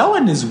 That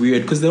one is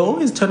weird because they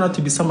always turn out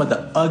to be some of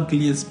the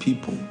ugliest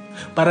people.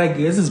 But I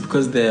guess it's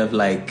because they have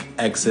like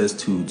access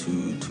to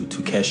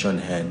cash on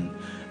hand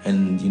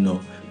And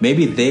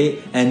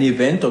maybe an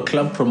event or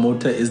club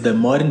promoter is the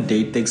modern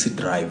day taxi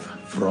drive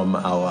from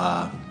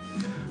our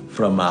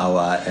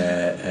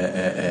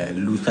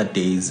Luther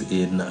days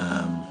in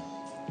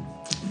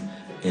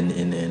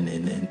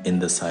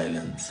the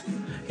silence.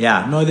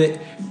 Yeah, no,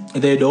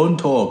 they don't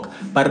talk.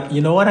 But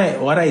you know what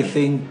I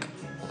think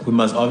we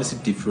must obviously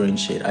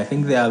differentiate. I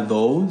think there are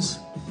those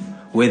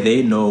where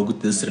they know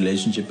this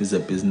relationship is a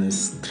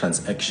business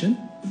transaction,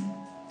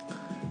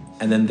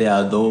 and then there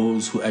are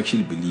those who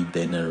actually believe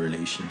they're in a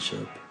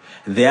relationship.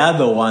 They are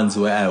the ones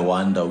where I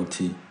wonder,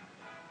 Uti,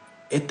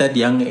 at that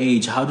young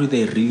age, how do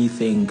they really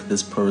think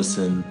this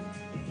person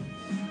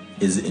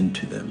is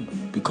into them?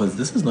 Because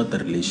this is not the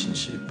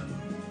relationship.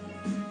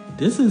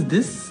 This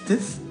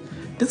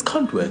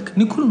can't work.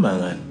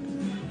 Nikulmangan.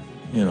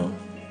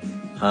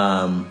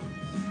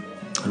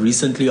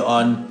 Recently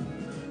on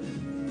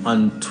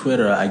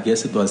Twitter, I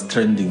guess it was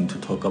trending to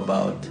talk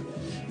about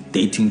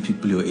dating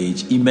people your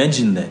age.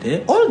 Imagine that,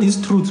 eh? All these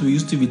truths we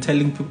used to be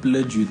telling people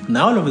at youth,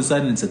 now all of a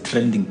sudden it's a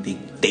trending thing.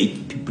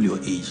 Date people your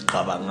age,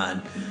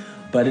 kabangan.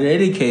 But in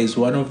any case,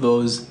 one of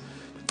those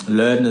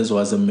learners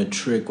was a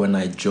matric when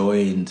I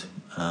joined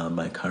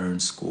my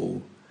current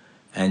school.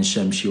 And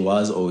she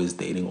was always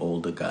dating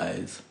older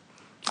guys.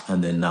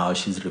 And then now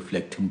she's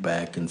reflecting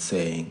back and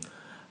saying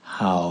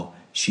how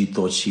she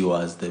thought she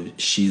was the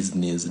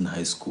shizness in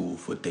high school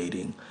for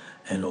dating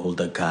an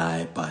older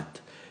guy, but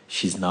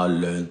she's now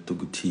learned to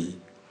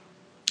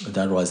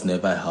that was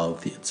never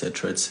healthy,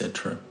 etc.,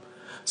 etc.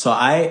 So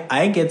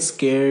I get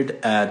scared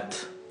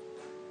at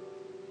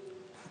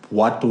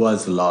what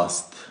was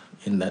lost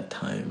in that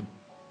time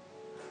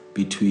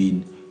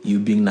between you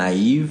being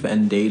naive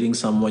and dating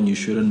someone you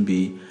shouldn't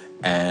be,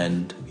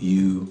 and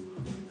you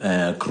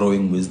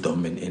growing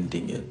wisdom and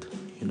ending it.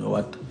 You know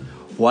what?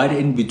 What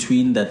in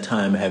between that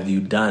time have you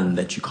done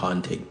that you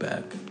can't take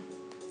back?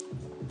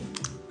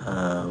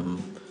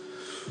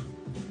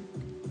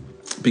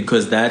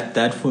 Because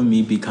that for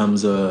me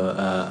becomes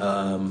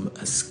a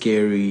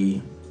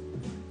scary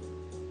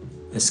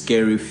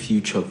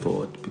future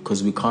thought,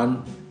 because we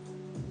can't.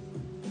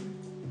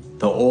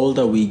 The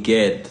older we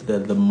get,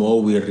 the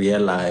more we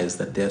realize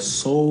that there's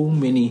so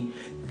many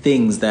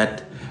things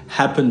that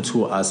happen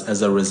to us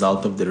as a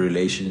result of the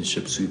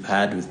relationships we've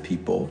had with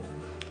people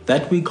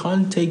that we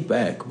can't take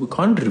back. We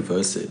can't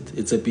reverse it.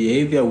 It's a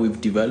behavior we've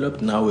developed.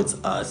 Now it's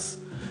us.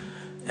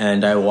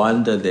 And I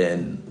wonder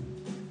then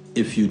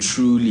if you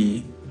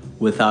truly,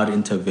 without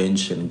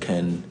intervention,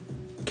 can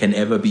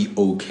ever be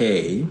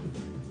okay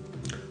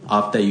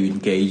after you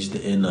engaged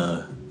in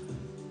a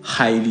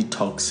highly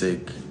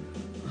toxic,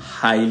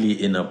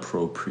 highly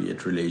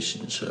inappropriate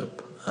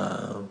relationship.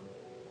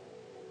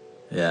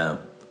 Yeah.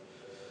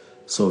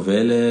 So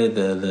Vele,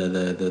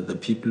 the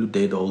people who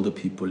date older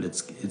people,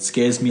 it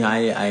scares me.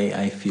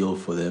 I feel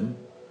for them.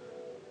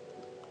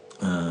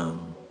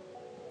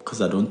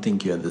 Because I don't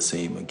think you're the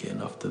same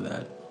again after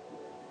that.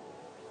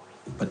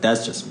 But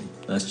that's just me.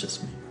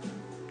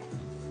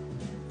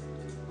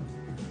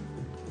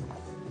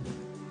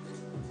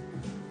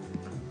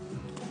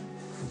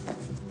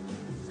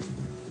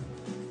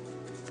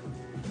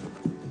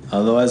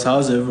 Otherwise,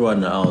 how's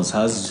everyone else?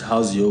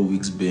 How's your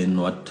weeks been?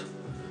 What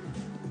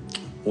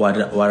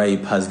are you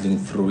puzzling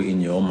through in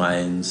your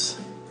minds?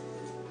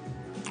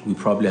 We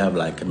probably have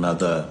like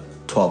another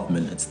 12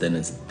 minutes.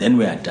 Then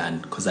we are done,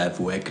 because I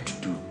have work to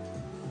do.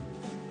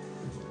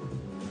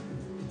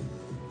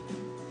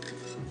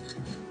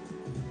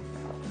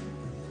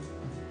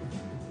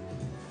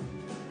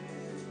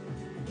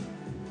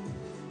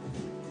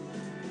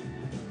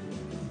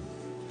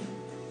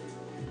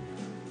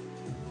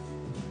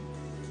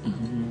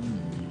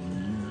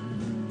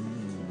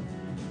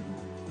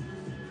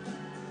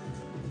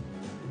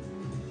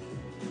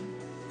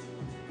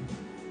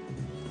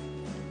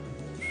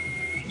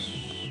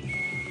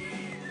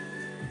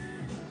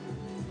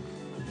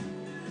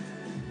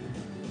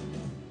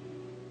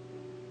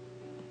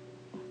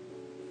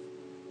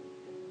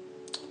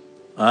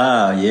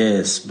 Ah,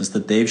 yes, Mr.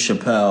 Dave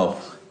Chappelle.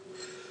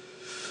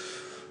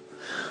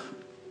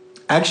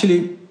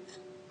 Actually,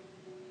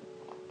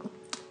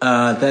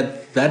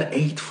 that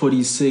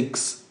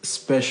 846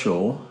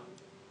 special,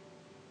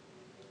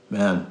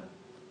 man.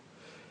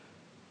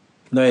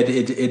 No,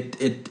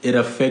 it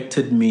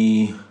affected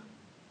me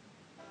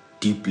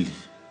deeply.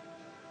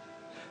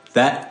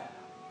 That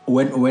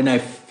when I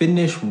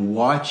finished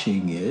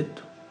watching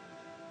it,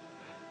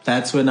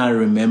 that's when I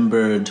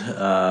remembered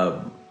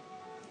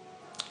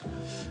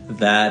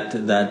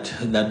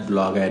that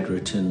blog I had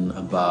written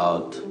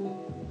about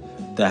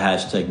the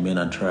hashtag Men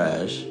Are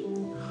Trash,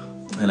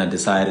 and I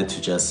decided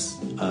to just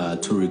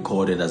to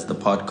record it as the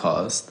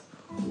podcast,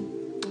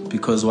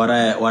 because what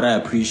I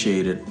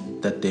appreciated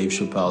that Dave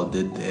Chappelle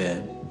did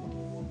there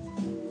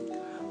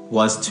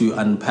was to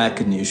unpack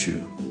an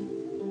issue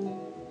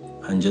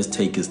and just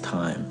take his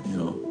time,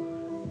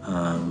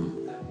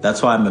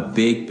 That's why I'm a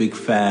big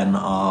fan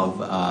of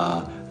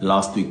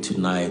Last Week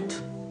Tonight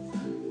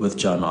with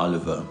John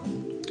Oliver,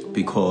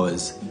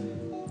 because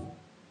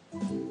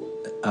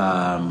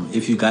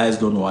If you guys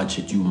don't watch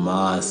it, you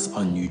must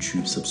on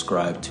YouTube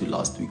subscribe to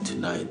Last Week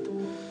Tonight.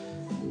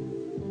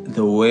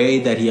 The way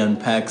that he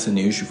unpacks an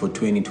issue for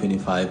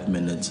 20-25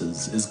 minutes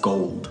is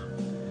gold,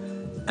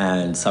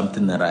 and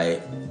something that I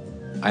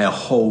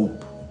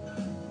hope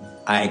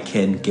I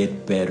can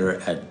get better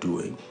at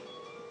doing.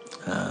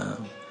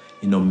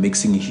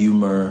 Mixing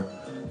humor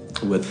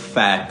with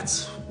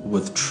facts,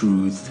 with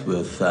truth,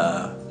 with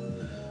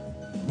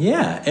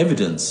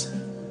evidence,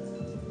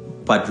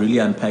 but really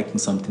unpacking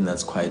something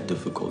that's quite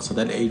difficult. So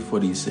that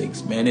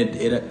 846, man,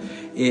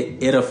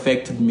 it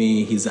affected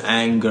me. His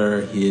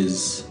anger,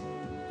 his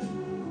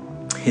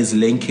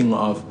linking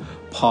of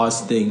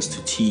past things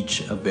to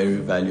teach a very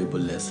valuable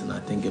lesson. I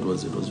think it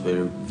was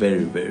very,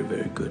 very, very,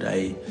 very good.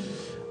 I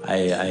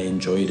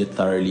enjoyed it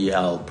thoroughly.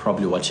 I'll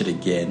probably watch it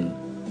again.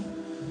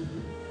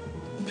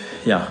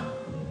 Yeah.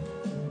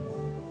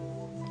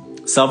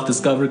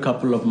 Self-discovery,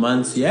 couple of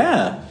months.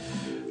 Yeah.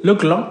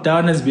 Look,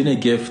 lockdown has been a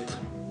gift.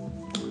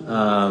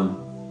 I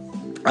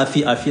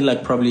feel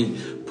like probably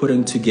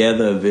putting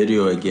together a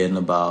video again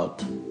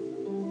about,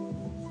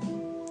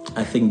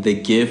 I think, the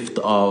gift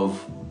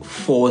of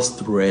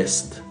forced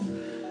rest.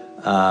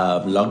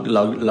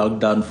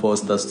 Lockdown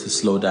forced us to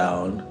slow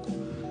down,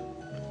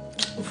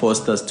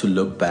 forced us to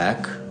look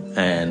back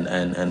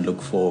and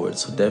look forward.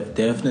 So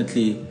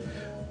definitely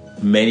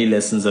many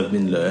lessons have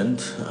been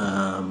learned.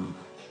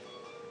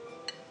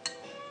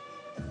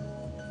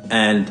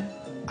 And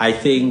I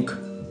think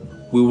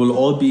we will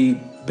all be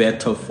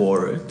better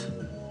for it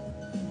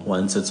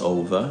once it's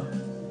over.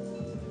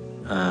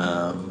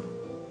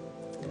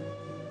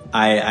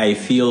 I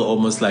feel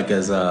almost like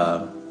as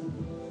a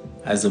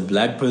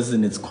black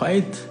person, it's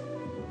quite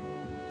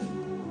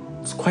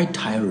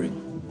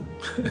tiring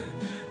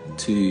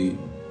to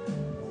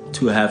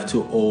have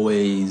to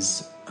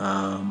always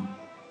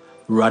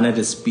run at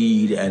a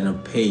speed and a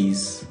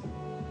pace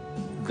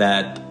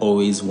that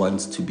always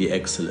wants to be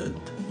excellent,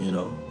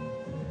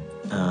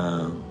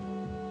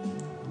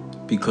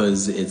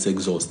 because it's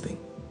exhausting.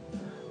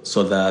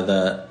 So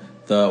the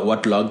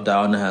what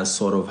lockdown has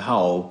sort of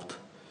helped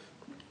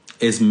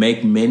is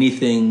make many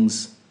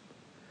things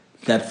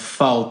that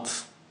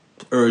felt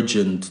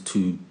urgent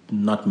to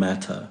not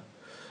matter,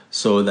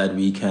 so that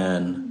we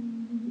can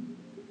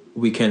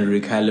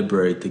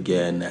recalibrate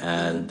again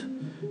and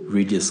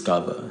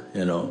rediscover.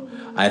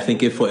 I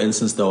think if, for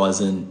instance, there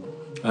wasn't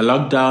a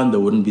lockdown, there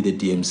wouldn't be the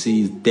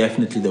DMCs.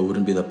 Definitely there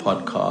wouldn't be the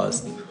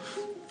podcast.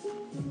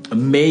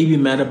 Maybe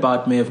Mad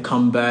About may have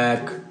come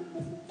back.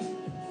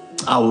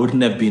 I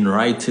wouldn't have been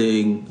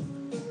writing,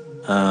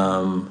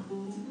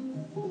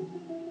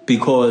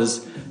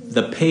 because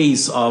the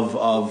pace of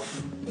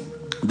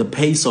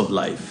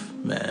life,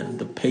 man,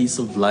 the pace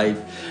of life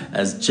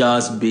as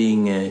just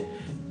being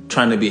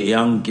trying to be a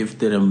young,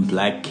 gifted and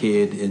black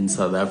kid in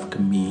South Africa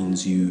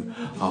means you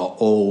are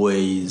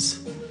always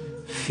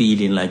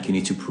feeling like you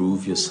need to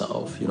prove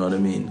yourself. You know what I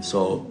mean?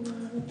 So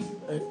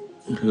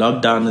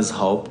lockdown has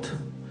helped.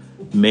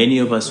 Many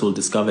of us will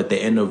discover at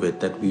the end of it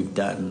that we've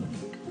done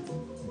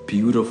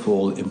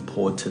beautiful,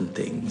 important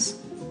things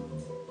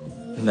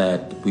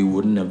that we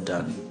wouldn't have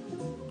done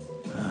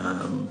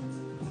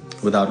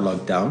without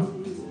lockdown.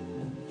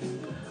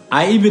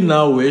 I even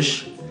now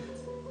wish,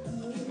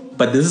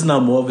 but this is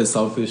now more of a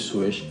selfish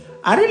wish,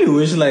 I really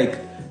wish like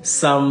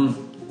sometime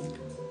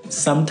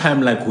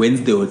like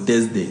Wednesday or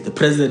Thursday, the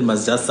president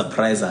must just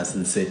surprise us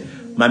and say,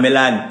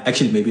 Mamelani,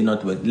 actually maybe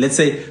not, let's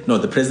say, no,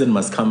 the president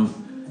must come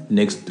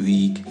next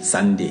week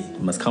Sunday. He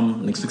must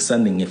come next week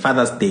Sunday.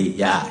 Father's Day,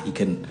 yeah, he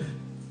can,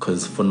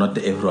 because for not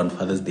everyone,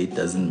 Father's Day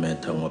doesn't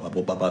matter.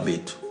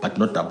 But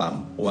not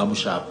Abam,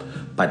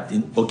 but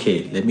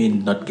okay, let me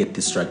not get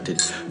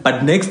distracted.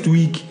 But next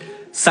week,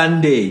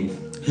 Sunday,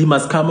 he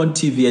must come on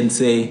TV and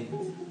say,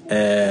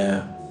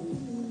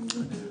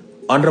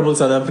 honorable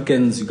South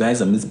Africans, you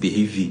guys are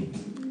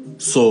misbehaving.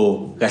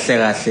 So,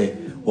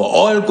 we're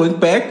all going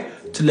back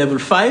to level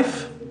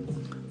 5.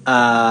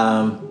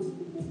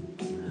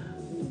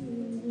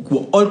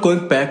 We're all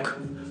going back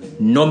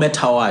no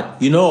matter what.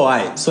 You know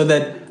why? So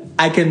that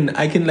I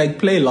can like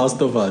play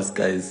Last of Us,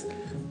 guys.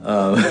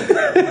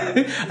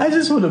 I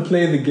just want to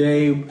play the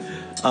game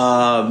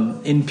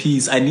in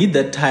peace. I need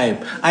that time.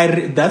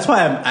 That's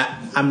why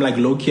I'm like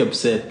low-key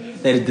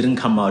upset that it didn't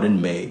come out in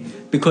May,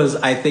 because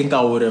I think I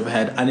would have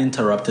had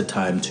uninterrupted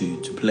time to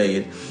play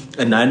it.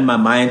 And now in my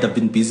mind, I've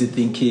been busy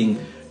thinking,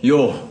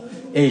 because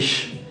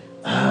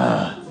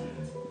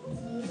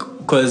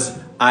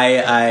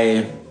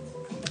I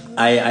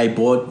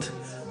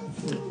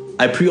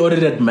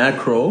pre-ordered at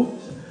Macro,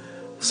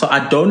 so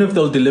I don't know if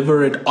they'll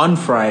deliver it on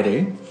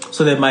Friday.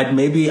 So I might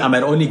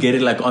only get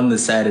it like on the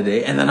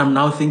Saturday. And then I'm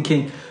now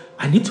thinking,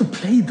 I need to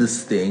play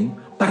this thing,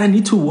 but I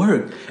need to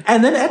work.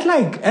 And then at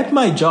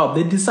my job,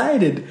 they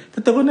decided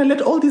that they're going to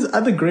let all these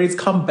other grades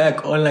come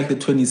back on like the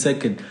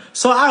 22nd.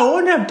 So I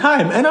won't have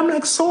time. And I'm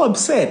like so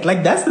upset.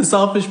 Like that's the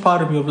selfish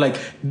part of me of like,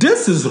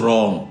 this is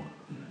wrong.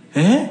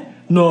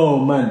 No,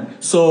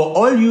 man. So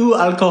all you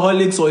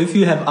alcoholics, or if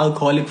you have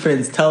alcoholic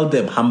friends, tell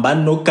them,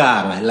 Hamban no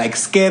kara, like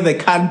scare the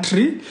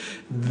country.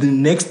 the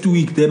next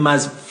week they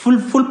must full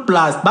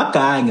blast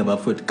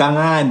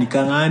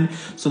kangani,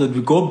 so that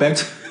we go back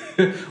to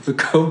we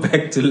go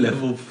back to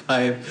level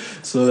 5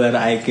 so that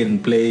I can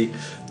play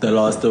The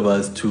Last of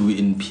Us 2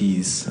 in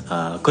peace.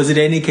 Because in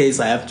any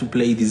case, I have to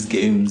play these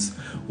games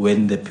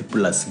when the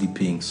people are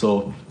sleeping.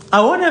 So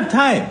I won't have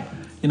time,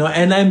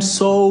 and I'm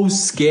so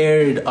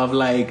scared of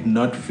like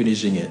not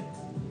finishing it.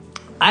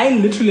 I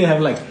literally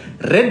have like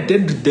Red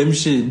Dead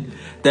Redemption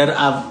that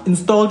I've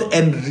installed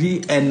and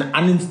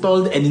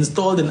uninstalled and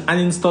installed and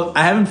uninstalled.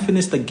 I haven't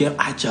finished the game.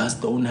 I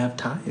just don't have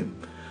time.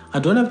 I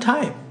don't have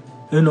time,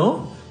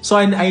 So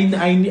I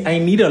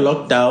need a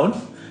lockdown,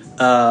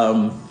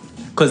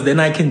 because then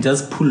I can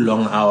just pull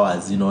long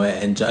hours,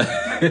 and just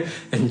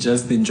and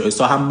just enjoy.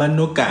 So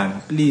Hambano,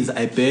 please,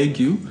 I beg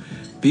you,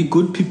 be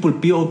good people,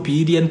 be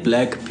obedient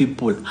black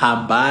people.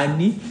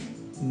 Hambani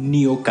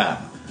Nioka.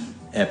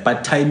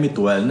 But time it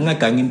well, not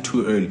going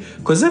too early.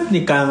 Because if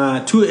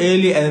Nikanga too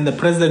early and the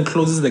president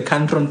closes the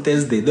country on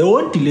Thursday, they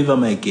won't deliver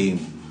my game.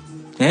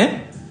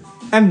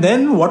 And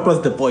then what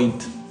was the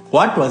point?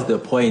 What was the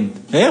point?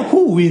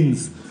 Who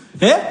wins?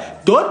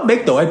 Don't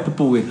make the white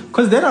people win.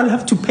 Because then I'll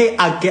have to pay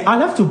again. I'll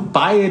have to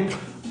buy it.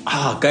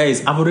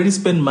 Guys, I've already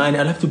spent money.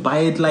 I'll have to buy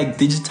it like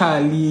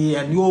digitally.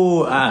 And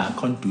I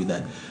can't do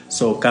that.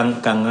 So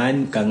Kangani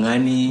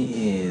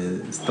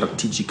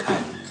strategically.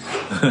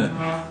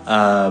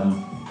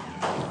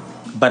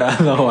 But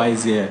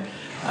otherwise,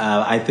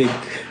 I think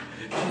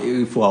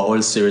if we're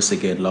all serious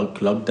again,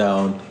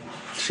 lockdown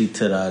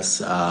treated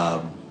us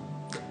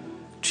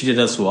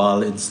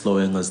well in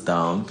slowing us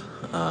down.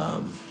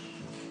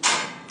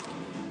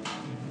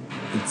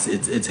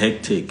 It's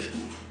hectic.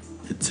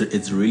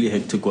 It's really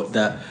hectic. What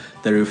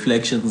the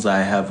reflections I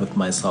have with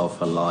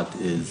myself a lot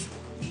is,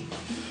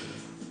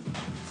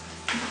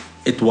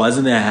 it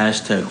wasn't a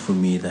hashtag for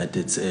me that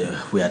it's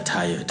we are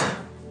tired.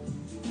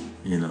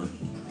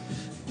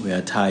 We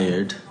are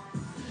tired.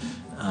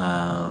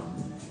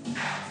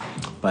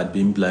 But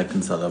being black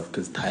in South Africa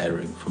is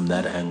tiring from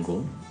that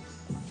angle.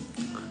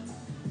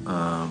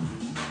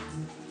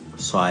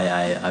 So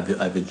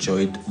I've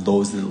enjoyed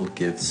those little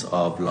gifts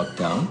of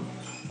lockdown.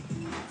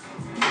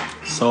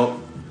 So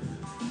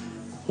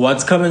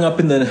what's coming up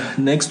in the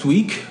next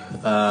week?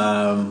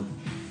 On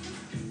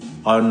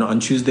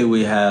Tuesday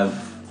we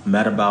have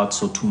Mad About.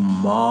 So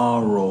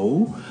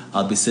tomorrow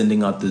I'll be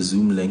sending out the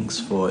Zoom links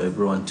for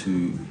everyone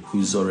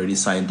who's already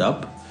signed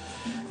up.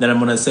 Then I'm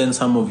gonna send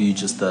some of you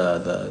just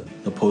the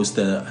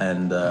poster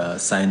and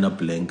sign up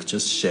link.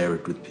 Just share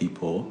it with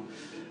people.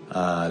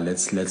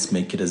 Let's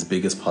make it as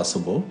big as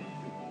possible.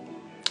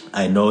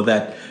 I know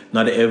that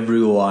not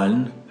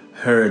everyone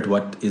heard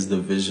what is the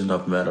vision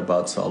of Mad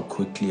About, so I'll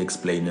quickly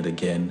explain it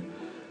again.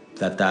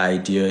 That the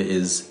idea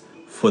is,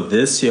 for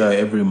this year,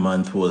 every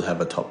month we'll have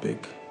a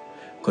topic.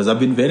 Because I've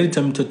been very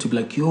tempted to be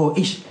like,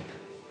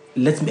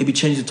 let's maybe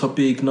change the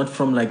topic, not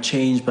from like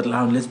change, but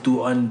let's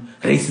do on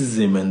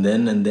racism, and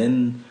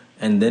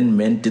then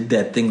men did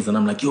their things, and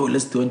I'm like,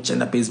 let's do on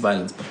gender-based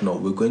violence. But no,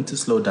 we're going to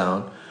slow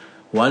down,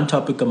 one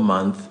topic a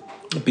month,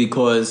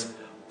 because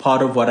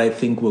part of what I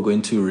think we're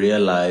going to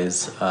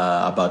realize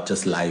about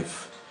just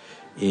life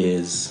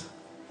is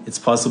it's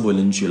possible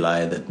in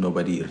July that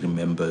nobody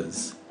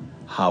remembers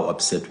how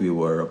upset we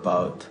were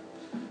about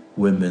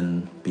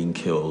women being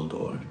killed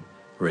or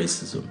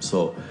racism.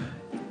 So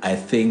I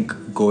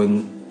think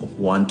going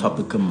one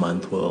topic a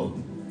month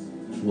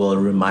will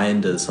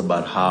remind us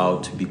about how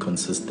to be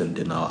consistent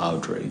in our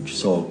outrage.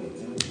 So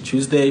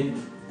Tuesday,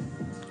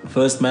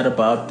 first Mad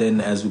About,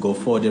 then as we go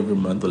forward every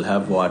month we'll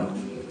have one,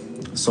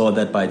 so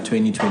that by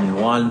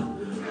 2021,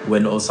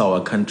 when also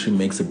our country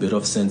makes a bit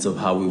of sense of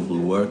how we will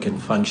work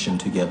and function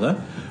together,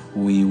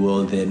 we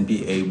will then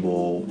be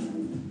able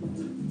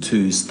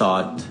to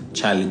start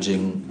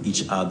challenging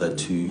each other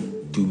to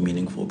do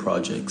meaningful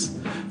projects.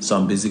 So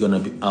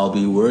I'll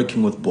be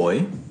working with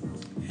Boy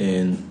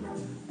in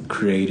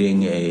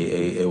creating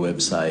a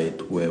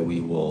website where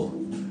we will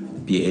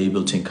be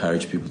able to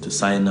encourage people to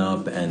sign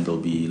up, and there'll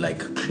be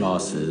like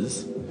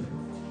classes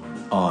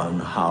on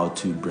how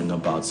to bring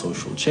about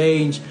social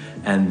change,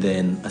 and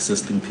then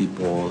assisting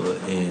people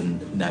in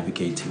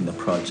navigating the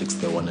projects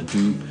they want to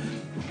do,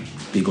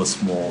 big or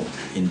small,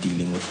 in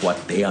dealing with what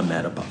they are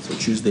mad about. So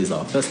Tuesday is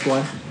our first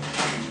one.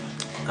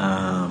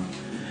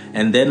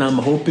 And then I'm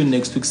hoping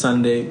next week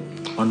Sunday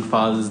on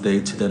Father's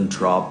Day to then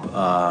drop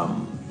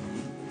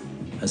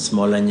a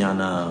small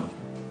anyana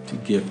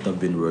gift I've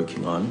been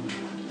working on.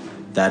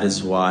 That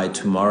is why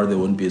tomorrow there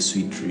won't be a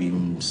Sweet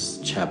Dreams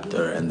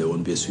chapter, and there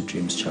won't be a Sweet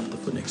Dreams chapter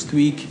for next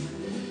week.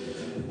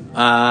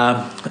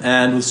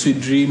 And with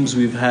Sweet Dreams,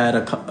 we've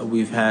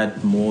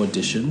had more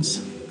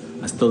additions.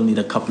 I still need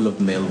a couple of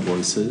male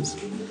voices,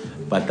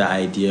 but the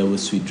idea with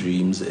Sweet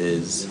Dreams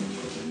is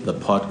the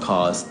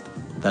podcast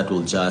that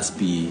will just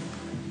be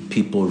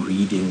people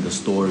reading the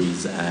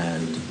stories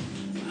and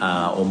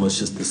almost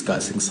just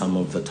discussing some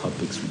of the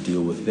topics we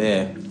deal with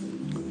there.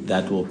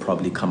 That will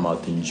probably come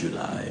out in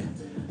July.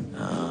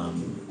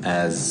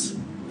 As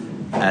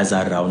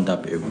I round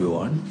up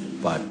everyone,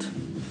 but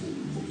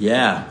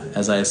yeah,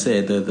 as I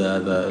said,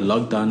 the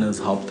lockdown has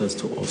helped us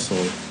to also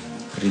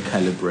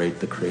recalibrate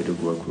the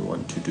creative work we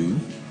want to do.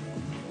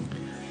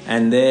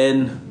 And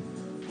then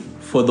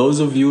for those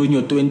of you in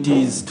your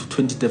 20s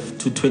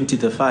to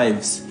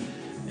 25s,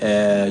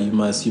 you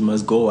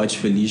must go watch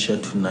Felicia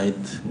tonight.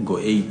 Go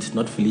 8,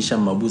 not Felicia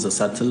Mabuza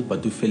Sattel,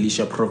 but do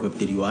Felicia Proverb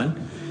 31,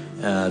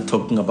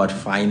 talking about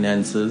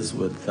finances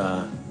with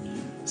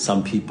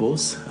some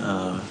peoples.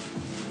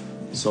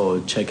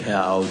 So check her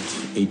out,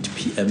 8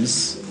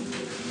 p.m.s.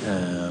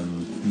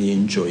 Me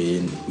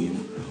enjoying.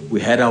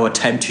 We had our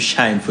time to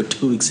shine for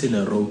 2 weeks in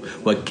a row.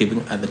 We're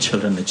giving other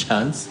children a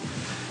chance.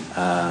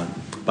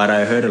 But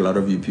I heard a lot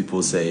of you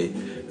people say,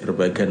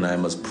 Rebecca and I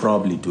must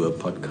probably do a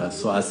podcast.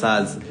 So as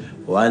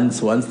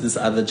once this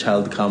other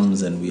child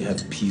comes and we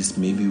have peace,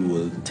 maybe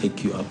we'll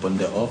take you up on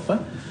the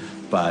offer.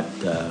 But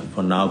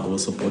for now, go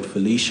support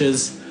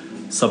Felicia's.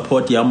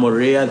 Support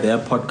Yamorea. Their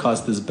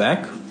podcast is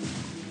back.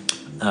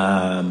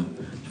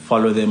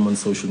 Follow them on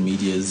social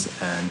medias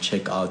and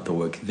check out the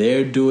work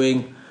they're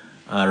doing.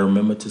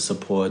 Remember to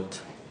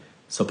support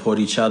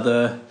each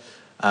other.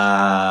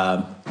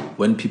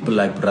 When people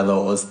like Brother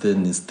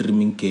Austin is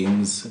streaming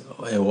games,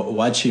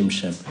 watch him,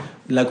 Shem.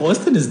 Like,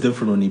 Austin is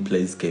different when he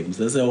plays games.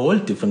 There's a whole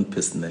different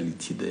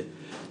personality there.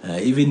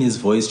 Even his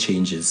voice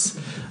changes.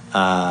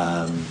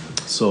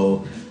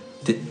 So,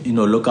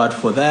 look out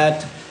for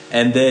that.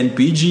 And then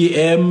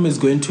BGM is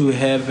going to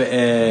have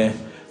the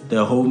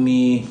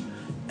homie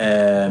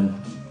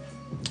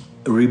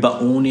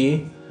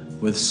Ribaoni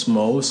with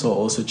Smo. So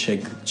also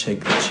check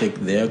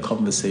their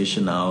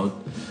conversation out.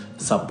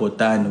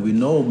 Supportan. We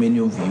know many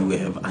of you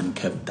have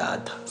uncapped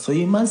data, so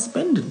you must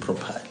spend it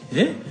properly.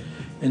 Yeah?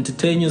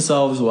 Entertain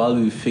yourselves while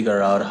we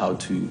figure out how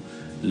to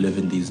live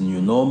in these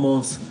new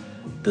normals.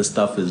 The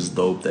stuff is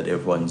dope that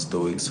everyone's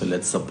doing, so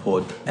let's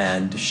support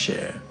and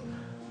share.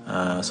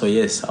 So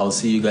yes, I'll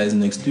see you guys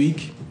next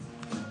week.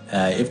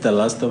 If The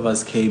Last of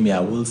Us came,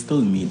 we'll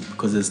still meet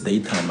because it's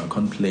daytime. I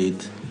can't play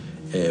it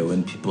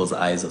when people's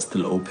eyes are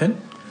still open.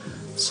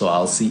 So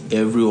I'll see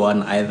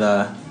everyone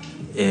either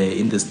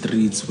in the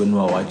streets when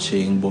we're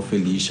watching Bo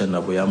Felicia,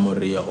 Naboya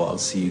Morea, or I'll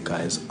see you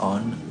guys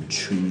on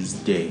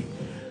Tuesday.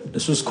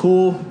 This was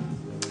cool.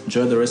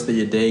 Enjoy the rest of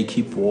your day.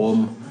 Keep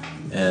warm.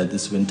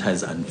 This winter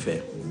is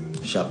unfair.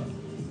 Sharp.